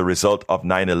as a result of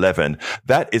 9/11.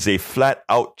 That is a flat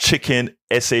out chicken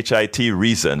SHIT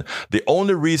reason. The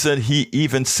only reason he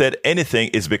even said anything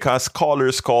is because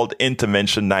callers called in to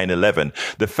mention 9/11.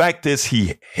 The fact is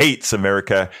he hates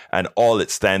America and all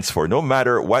it stands for. No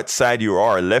matter what side you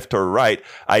are, left or right,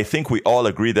 I think we all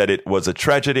agree that it was a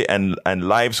tragedy and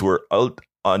lives were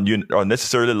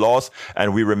unnecessarily lost,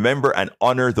 and we remember and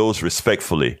honor those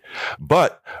respectfully.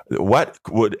 But what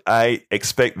would I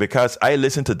expect? Because I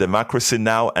listen to Democracy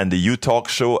Now! And the You Talk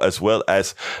show, as well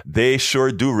as they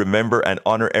sure do remember and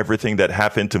honor everything that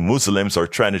happened to Muslims or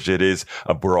tragedies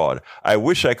abroad. I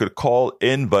wish I could call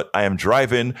in, but I am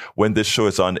driving when this show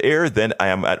is on air. Then I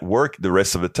am at work the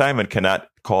rest of the time and cannot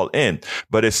call in.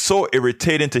 But it's so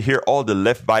irritating to hear all the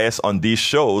left bias on these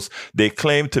shows. They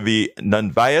claim to be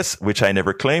non-biased, which I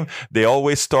never claim. They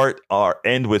always start or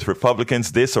end with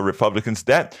Republicans this or Republicans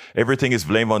that. Everything is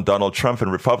blamed on Donald Trump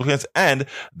and Republicans. And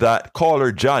that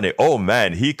caller, Johnny, oh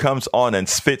man, he comes on and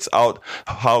spits out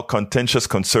how contentious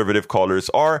conservative callers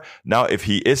are. Now, if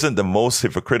he isn't the most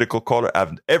hypocritical caller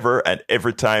I've ever and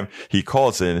every time he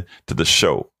calls in to the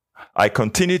show. I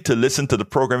continue to listen to the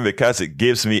program because it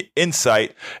gives me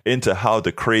insight into how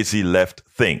the crazy left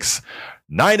thinks.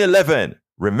 9/11,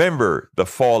 remember the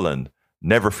fallen,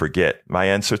 never forget. My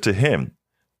answer to him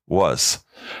was,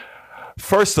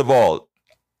 first of all,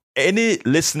 any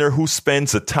listener who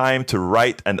spends the time to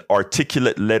write an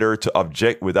articulate letter to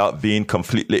object without being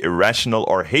completely irrational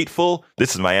or hateful,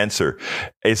 this is my answer,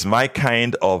 is my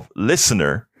kind of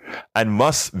listener and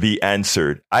must be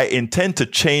answered. I intend to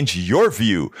change your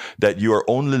view that you are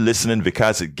only listening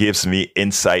because it gives me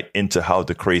insight into how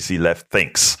the crazy left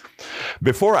thinks.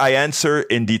 Before I answer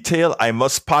in detail, I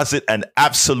must posit an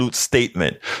absolute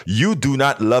statement. You do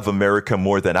not love America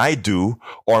more than I do,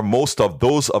 or most of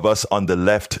those of us on the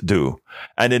left do.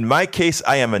 And in my case,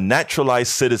 I am a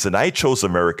naturalized citizen. I chose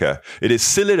America. It is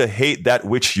silly to hate that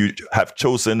which you have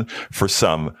chosen for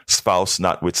some, spouse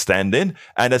notwithstanding.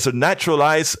 And as a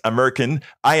naturalized American,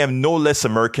 I am no less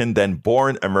American than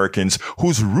born Americans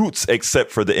whose roots,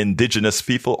 except for the indigenous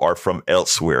people, are from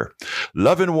elsewhere.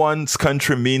 Loving one's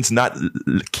country means not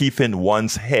keeping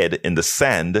one's head in the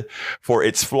sand for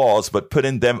its flaws, but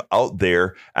putting them out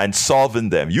there and solving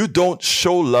them. You don't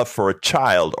show love for a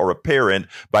child or a parent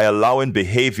by allowing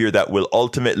behavior that will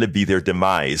ultimately be their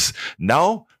demise.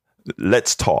 Now,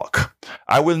 let's talk.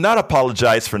 I will not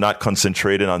apologize for not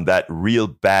concentrating on that real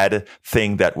bad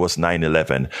thing that was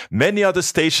 9/11. Many other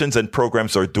stations and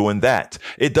programs are doing that.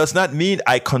 It does not mean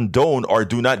I condone or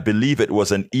do not believe it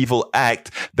was an evil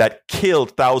act that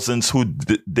killed thousands who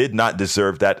did not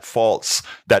deserve that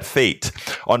fate.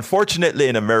 Unfortunately,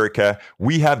 in America,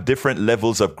 we have different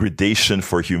levels of gradation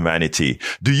for humanity.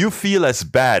 Do you feel as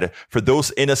bad for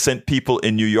those innocent people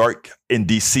in New York, in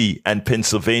DC and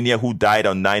Pennsylvania who died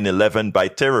on 9/11 by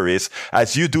terrorists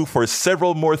as you do for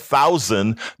several more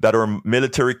thousand that are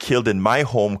military killed in my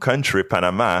home country,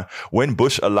 Panama, when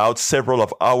Bush allowed several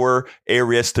of our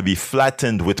areas to be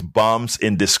flattened with bombs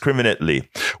indiscriminately?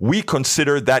 We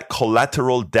consider that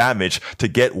collateral damage to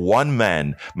get one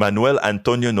man, Manuel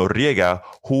Antonio Noriega,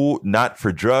 who not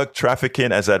for drug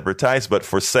trafficking as advertised, but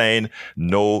for saying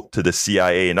no to the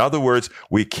CIA. In other words,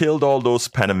 we killed all those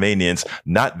Panamanians,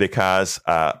 not because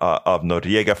of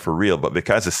Noriega for real, but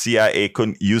because the CIA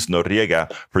couldn't use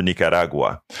Noriega for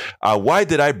Nicaragua. Why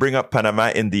did I bring up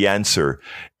Panama in the answer?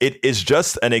 It is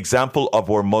just an example of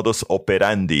our modus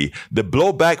operandi. The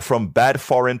blowback from bad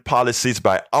foreign policies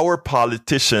by our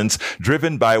politicians,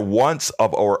 driven by wants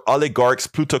of our oligarchs,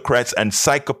 plutocrats, and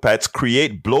psychopaths,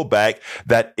 create blowback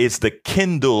that is the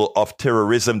kindle of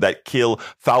terrorism that kill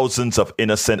thousands of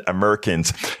innocent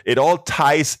Americans. It all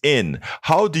ties in.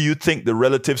 How do you think the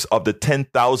relatives of the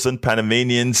 10,000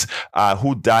 Panamanians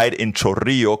who died in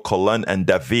Chorrillo, Colón, and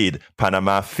David,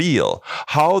 Panama feel?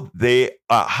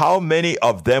 How many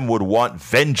of them would want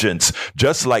vengeance,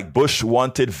 just like Bush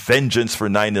wanted vengeance for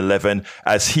 9/11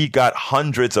 as he got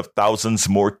hundreds of thousands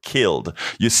more killed?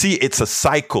 You see, it's a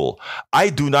cycle. I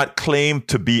do not claim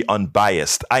to be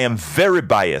unbiased. I am very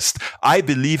biased. I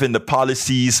believe in the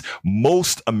policies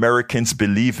most Americans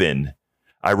believe in.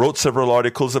 I wrote several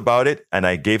articles about it, and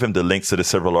I gave him the links to the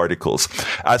several articles.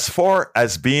 As far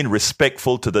as being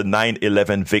respectful to the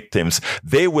 9/11 victims,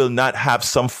 they will not have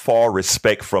some false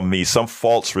respect from me, some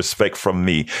false respect from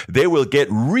me. They will get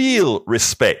real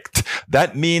respect.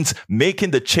 That means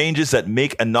making the changes that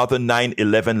make another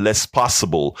 9/11 less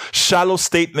possible. Shallow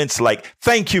statements like,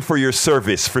 thank you for your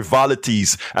service,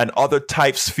 frivolities, and other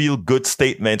types feel-good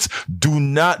statements do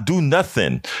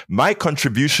nothing. My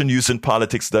contribution using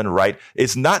politics done right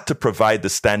is not to provide the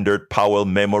standard Powell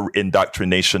memo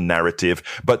indoctrination narrative,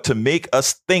 but to make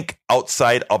us think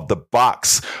outside of the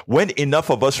box. When enough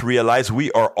of us realize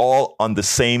we are all on the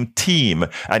same team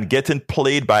and getting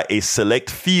played by a select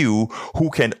few who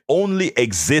can only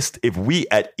exist if we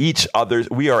are at each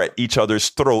other's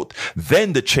throat,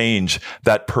 then the change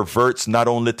that perverts not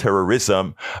only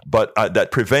terrorism, but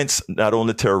that prevents not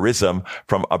only terrorism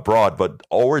from abroad, but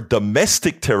our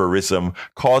domestic terrorism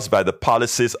caused by the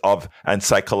policies of and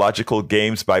psychological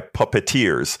games by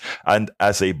puppeteers. And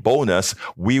as a bonus,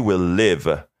 we will live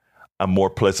a more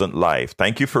pleasant life.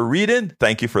 Thank you for reading.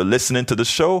 Thank you for listening to the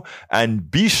show. And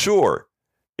be sure,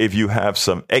 if you have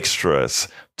some extras,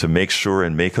 to make sure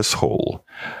and make us whole.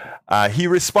 He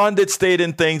responded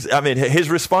stating things. I mean, his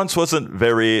response wasn't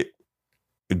very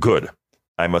good,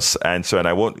 I must answer, and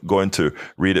I won't go into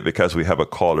read it because we have a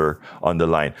caller on the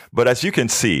line. But as you can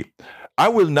see, I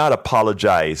will not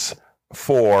apologize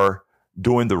for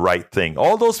doing the right thing.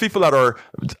 All those people that are,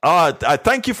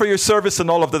 thank you for your service and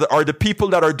all of that, are the people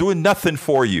that are doing nothing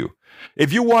for you.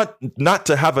 If you want not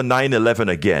to have a 9/11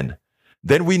 again,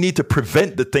 then we need to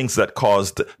prevent the things that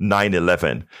caused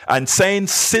 9/11. And saying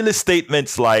silly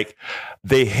statements like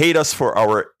they hate us for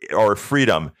our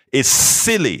freedom is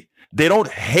silly. They don't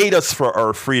hate us for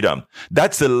our freedom.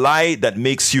 That's a lie that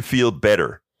makes you feel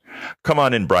better. Come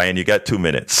on in, Brian. You got 2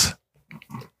 minutes.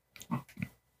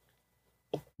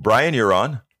 Brian, you're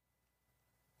on.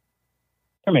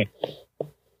 Hear me.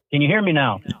 Can you hear me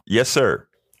now? Yes, sir.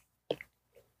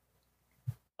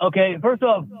 Okay, first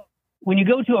off, when you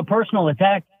go to a personal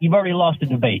attack, you've already lost the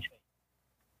debate.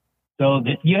 So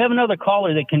you have another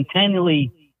caller that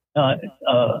continually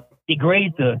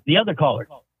degrades the other caller.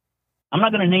 I'm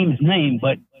not going to name his name,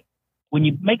 but when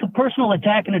you make a personal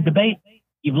attack in a debate,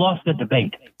 you've lost the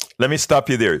debate. Let me stop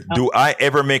you there. Do I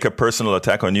ever make a personal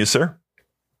attack on you, sir?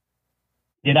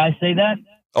 Did I say that?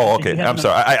 Oh, okay. I'm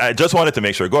sorry. I just wanted to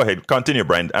make sure. Go ahead. Continue,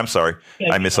 Brian. I'm sorry.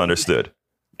 I misunderstood.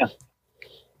 Yeah.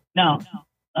 Now,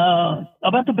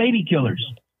 about the baby killers.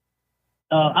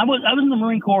 I was in the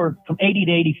Marine Corps from 80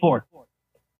 to 84.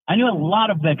 I knew a lot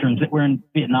of veterans that were in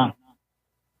Vietnam.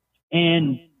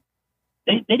 And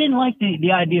they didn't like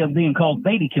the idea of being called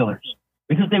baby killers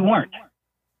because they weren't.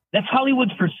 That's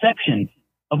Hollywood's perception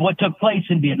of what took place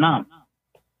in Vietnam.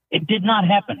 It did not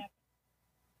happen.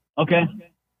 Okay?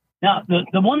 Now,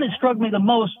 the one that struck me the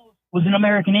most was an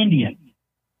American Indian.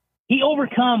 He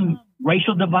overcome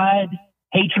racial divide,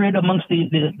 hatred amongst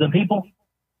the people,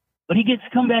 but he gets to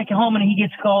come back home and he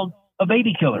gets called a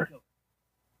baby killer.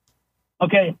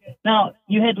 Okay? Now,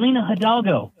 you had Lena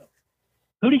Hidalgo.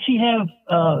 Who did she have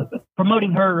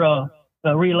promoting her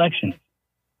re-election?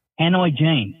 Hanoi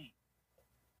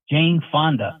Jane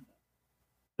Fonda,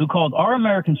 who called our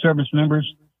American service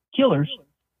members killers,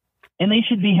 and they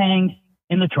should be hanged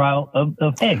in the trial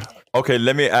of Haig. Okay,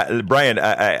 let me, Brian,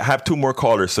 I have two more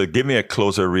callers, so give me a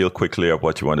closer real quickly of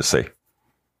what you want to say.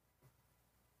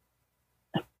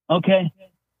 Okay.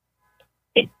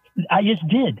 I just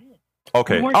did.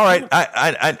 Okay. All right.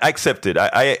 I accept it.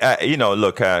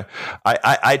 Look,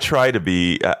 I try to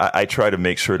be, I try to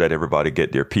make sure that everybody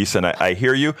get their piece. And I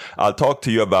hear you. I'll talk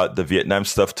to you about the Vietnam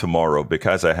stuff tomorrow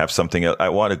because I have something else. I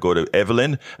want to go to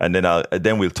Evelyn and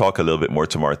then we'll talk a little bit more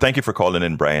tomorrow. Thank you for calling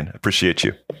in, Brian. Appreciate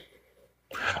you.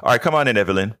 All right. Come on in,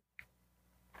 Evelyn.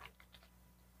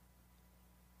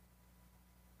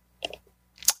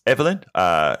 Evelyn.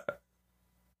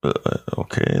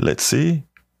 Okay. Let's see.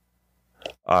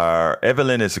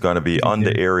 Evelyn is going to be on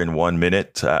the air in 1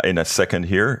 minute, in a second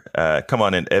here. Come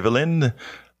on in, Evelyn.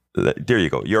 There you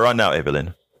go. You're on now,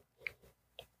 Evelyn.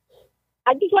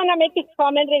 I just want to make a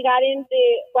comment regarding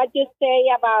what you say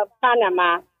about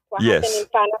Panama. What happened in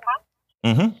Panama.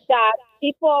 Mm-hmm. That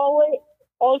people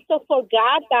also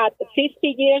forgot that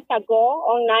 50 years ago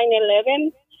on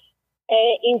 9/11,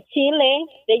 in Chile,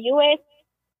 the U.S.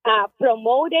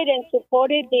 Promoted and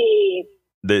supported the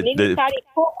military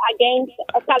coup against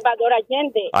Salvador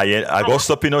Allende.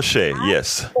 Augusto Pinochet,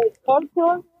 yes.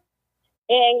 Torture,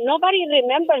 and nobody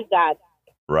remembers that.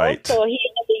 Right. Also here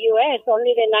in the U.S.,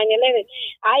 only the 9/11.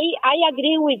 I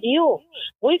agree with you.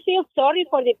 We feel sorry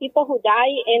for the people who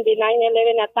died in the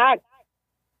 9/11 attack.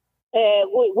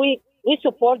 we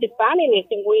support the families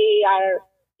and we are,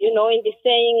 in the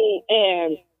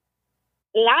same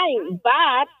line.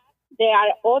 But there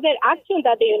are other actions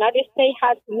that the United States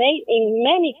has made in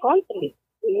many countries.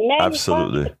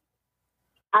 Absolutely. Countries.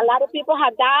 A lot of people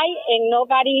have died, and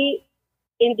nobody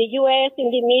in the U.S.,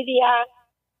 in the media,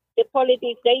 the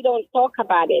politics, they don't talk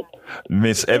about it.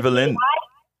 Miss Evelyn.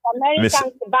 Americans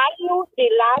value the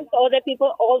land other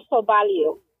people also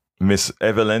value. Miss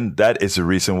Evelyn, that is the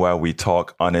reason why we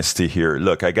talk honesty here.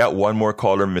 Look, I got one more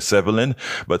caller, Miss Evelyn,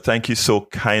 but thank you so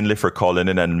kindly for calling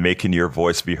in and making your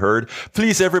voice be heard.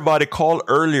 Please, everybody, call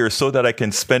earlier so that I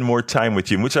can spend more time with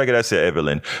you. Muchas gracias,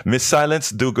 Evelyn. Miss Silence,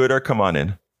 do good or come on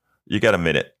in. You got a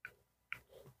minute.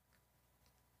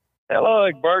 Hello,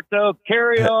 Egberto.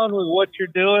 Carry on with what you're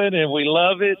doing, and we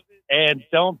love it. And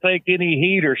don't take any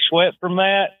heat or sweat from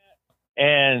that.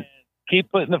 And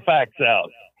keep putting the facts out.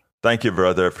 Thank you,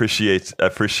 brother. Appreciate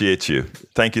you.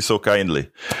 Thank you so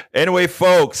kindly. Anyway,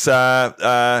 folks,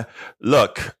 look,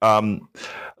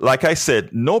 like I said,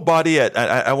 nobody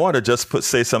I want to just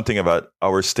say something about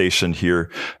our station here,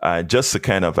 just to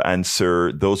kind of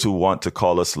answer those who want to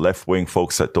call us left-wing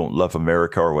folks that don't love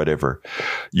America or whatever.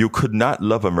 You could not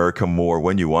love America more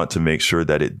when you want to make sure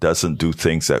that it doesn't do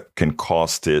things that can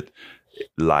cost it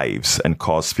lives and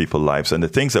cost people lives. And the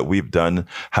things that we've done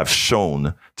have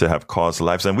shown to have caused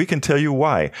lives. And we can tell you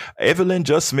why. Evelyn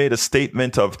just made a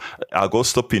statement of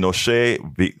Augusto Pinochet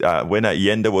when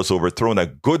Allende was overthrown. A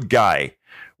good guy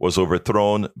was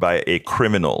overthrown by a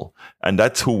criminal. And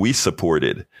that's who we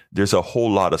supported. There's a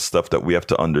whole lot of stuff that we have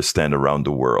to understand around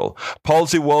the world.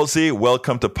 Palsy Walsey,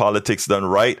 welcome to Politics Done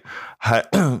Right.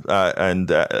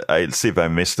 And I'll see if I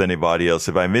missed anybody else.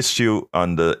 If I missed you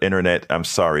on the internet, I'm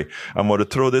sorry. I'm going to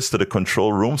throw this to the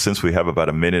control room since we have about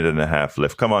a minute and a half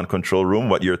left. Come on, control room.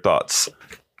 What are your thoughts?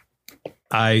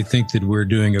 I think that we're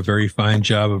doing a very fine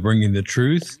job of bringing the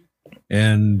truth.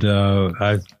 And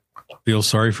I feel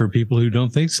sorry for people who don't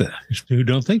think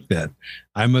that.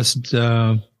 I must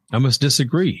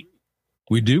disagree.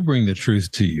 We do bring the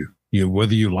truth to you.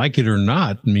 Whether you like it or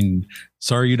not. I mean,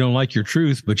 sorry you don't like your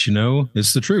truth, but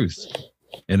it's the truth.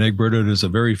 And Egberto does a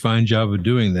very fine job of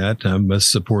doing that. I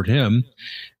must support him.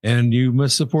 And you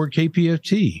must support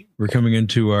KPFT. We're coming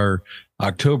into our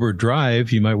October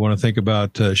drive. You might want to think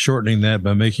about shortening that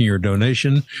by making your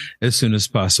donation as soon as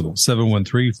possible.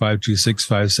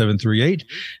 713-526-5738.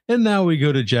 And now we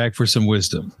go to Jack for some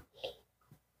wisdom.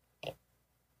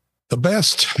 The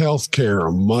best health care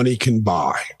money can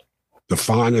buy. The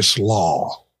finest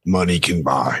law money can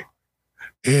buy.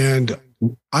 And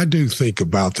I do think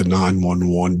about the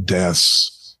 911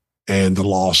 deaths and the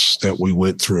loss that we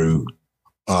went through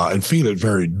and feel it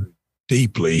very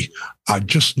deeply. I'm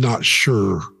just not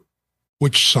sure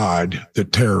which side the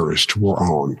terrorists were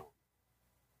on.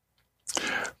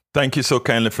 Thank you so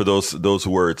kindly for those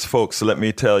words. Folks, let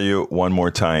me tell you one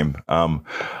more time.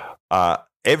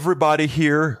 Everybody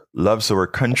here loves our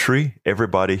country.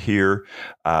 Everybody here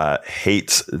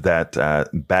hates that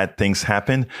bad things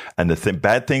happen. And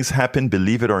bad things happen,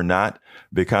 believe it or not,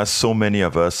 because so many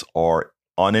of us are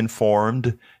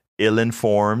uninformed,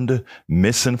 ill-informed,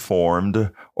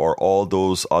 misinformed, or all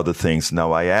those other things. Now,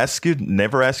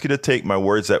 never ask you to take my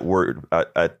words at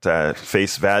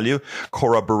face value.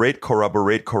 Corroborate.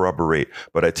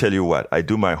 But I tell you what, I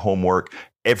do my homework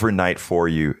every night for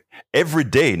you. Every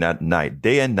day, not night,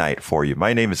 day and night for you.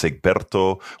 My name is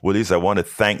Egberto Willies. I want to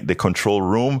thank the control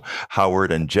room,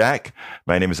 Howard and Jack.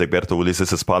 My name is Egberto Willies.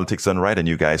 This is Politics Done Right, and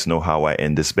you guys know how I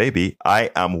end this baby. I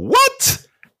am what?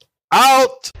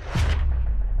 Out!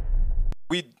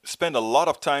 We spend a lot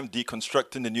of time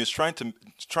deconstructing the news, trying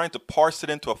to parse it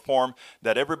into a form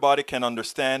that everybody can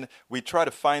understand. We try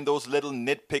to find those little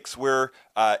nitpicks where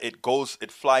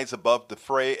it flies above the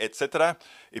fray, etc.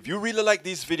 If you really like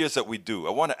these videos that we do, I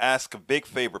want to ask a big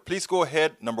favor. Please go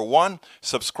ahead. Number 1,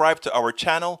 subscribe to our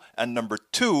channel. And number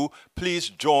 2, please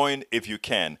join if you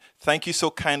can. Thank you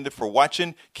so kindly for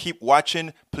watching. Keep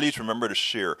watching. Please remember to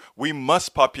share. We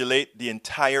must populate the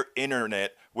entire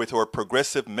internet with our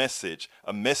progressive message,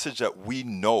 a message that we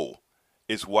know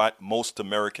is what most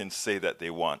Americans say that they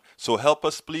want. So help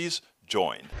us, please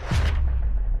join.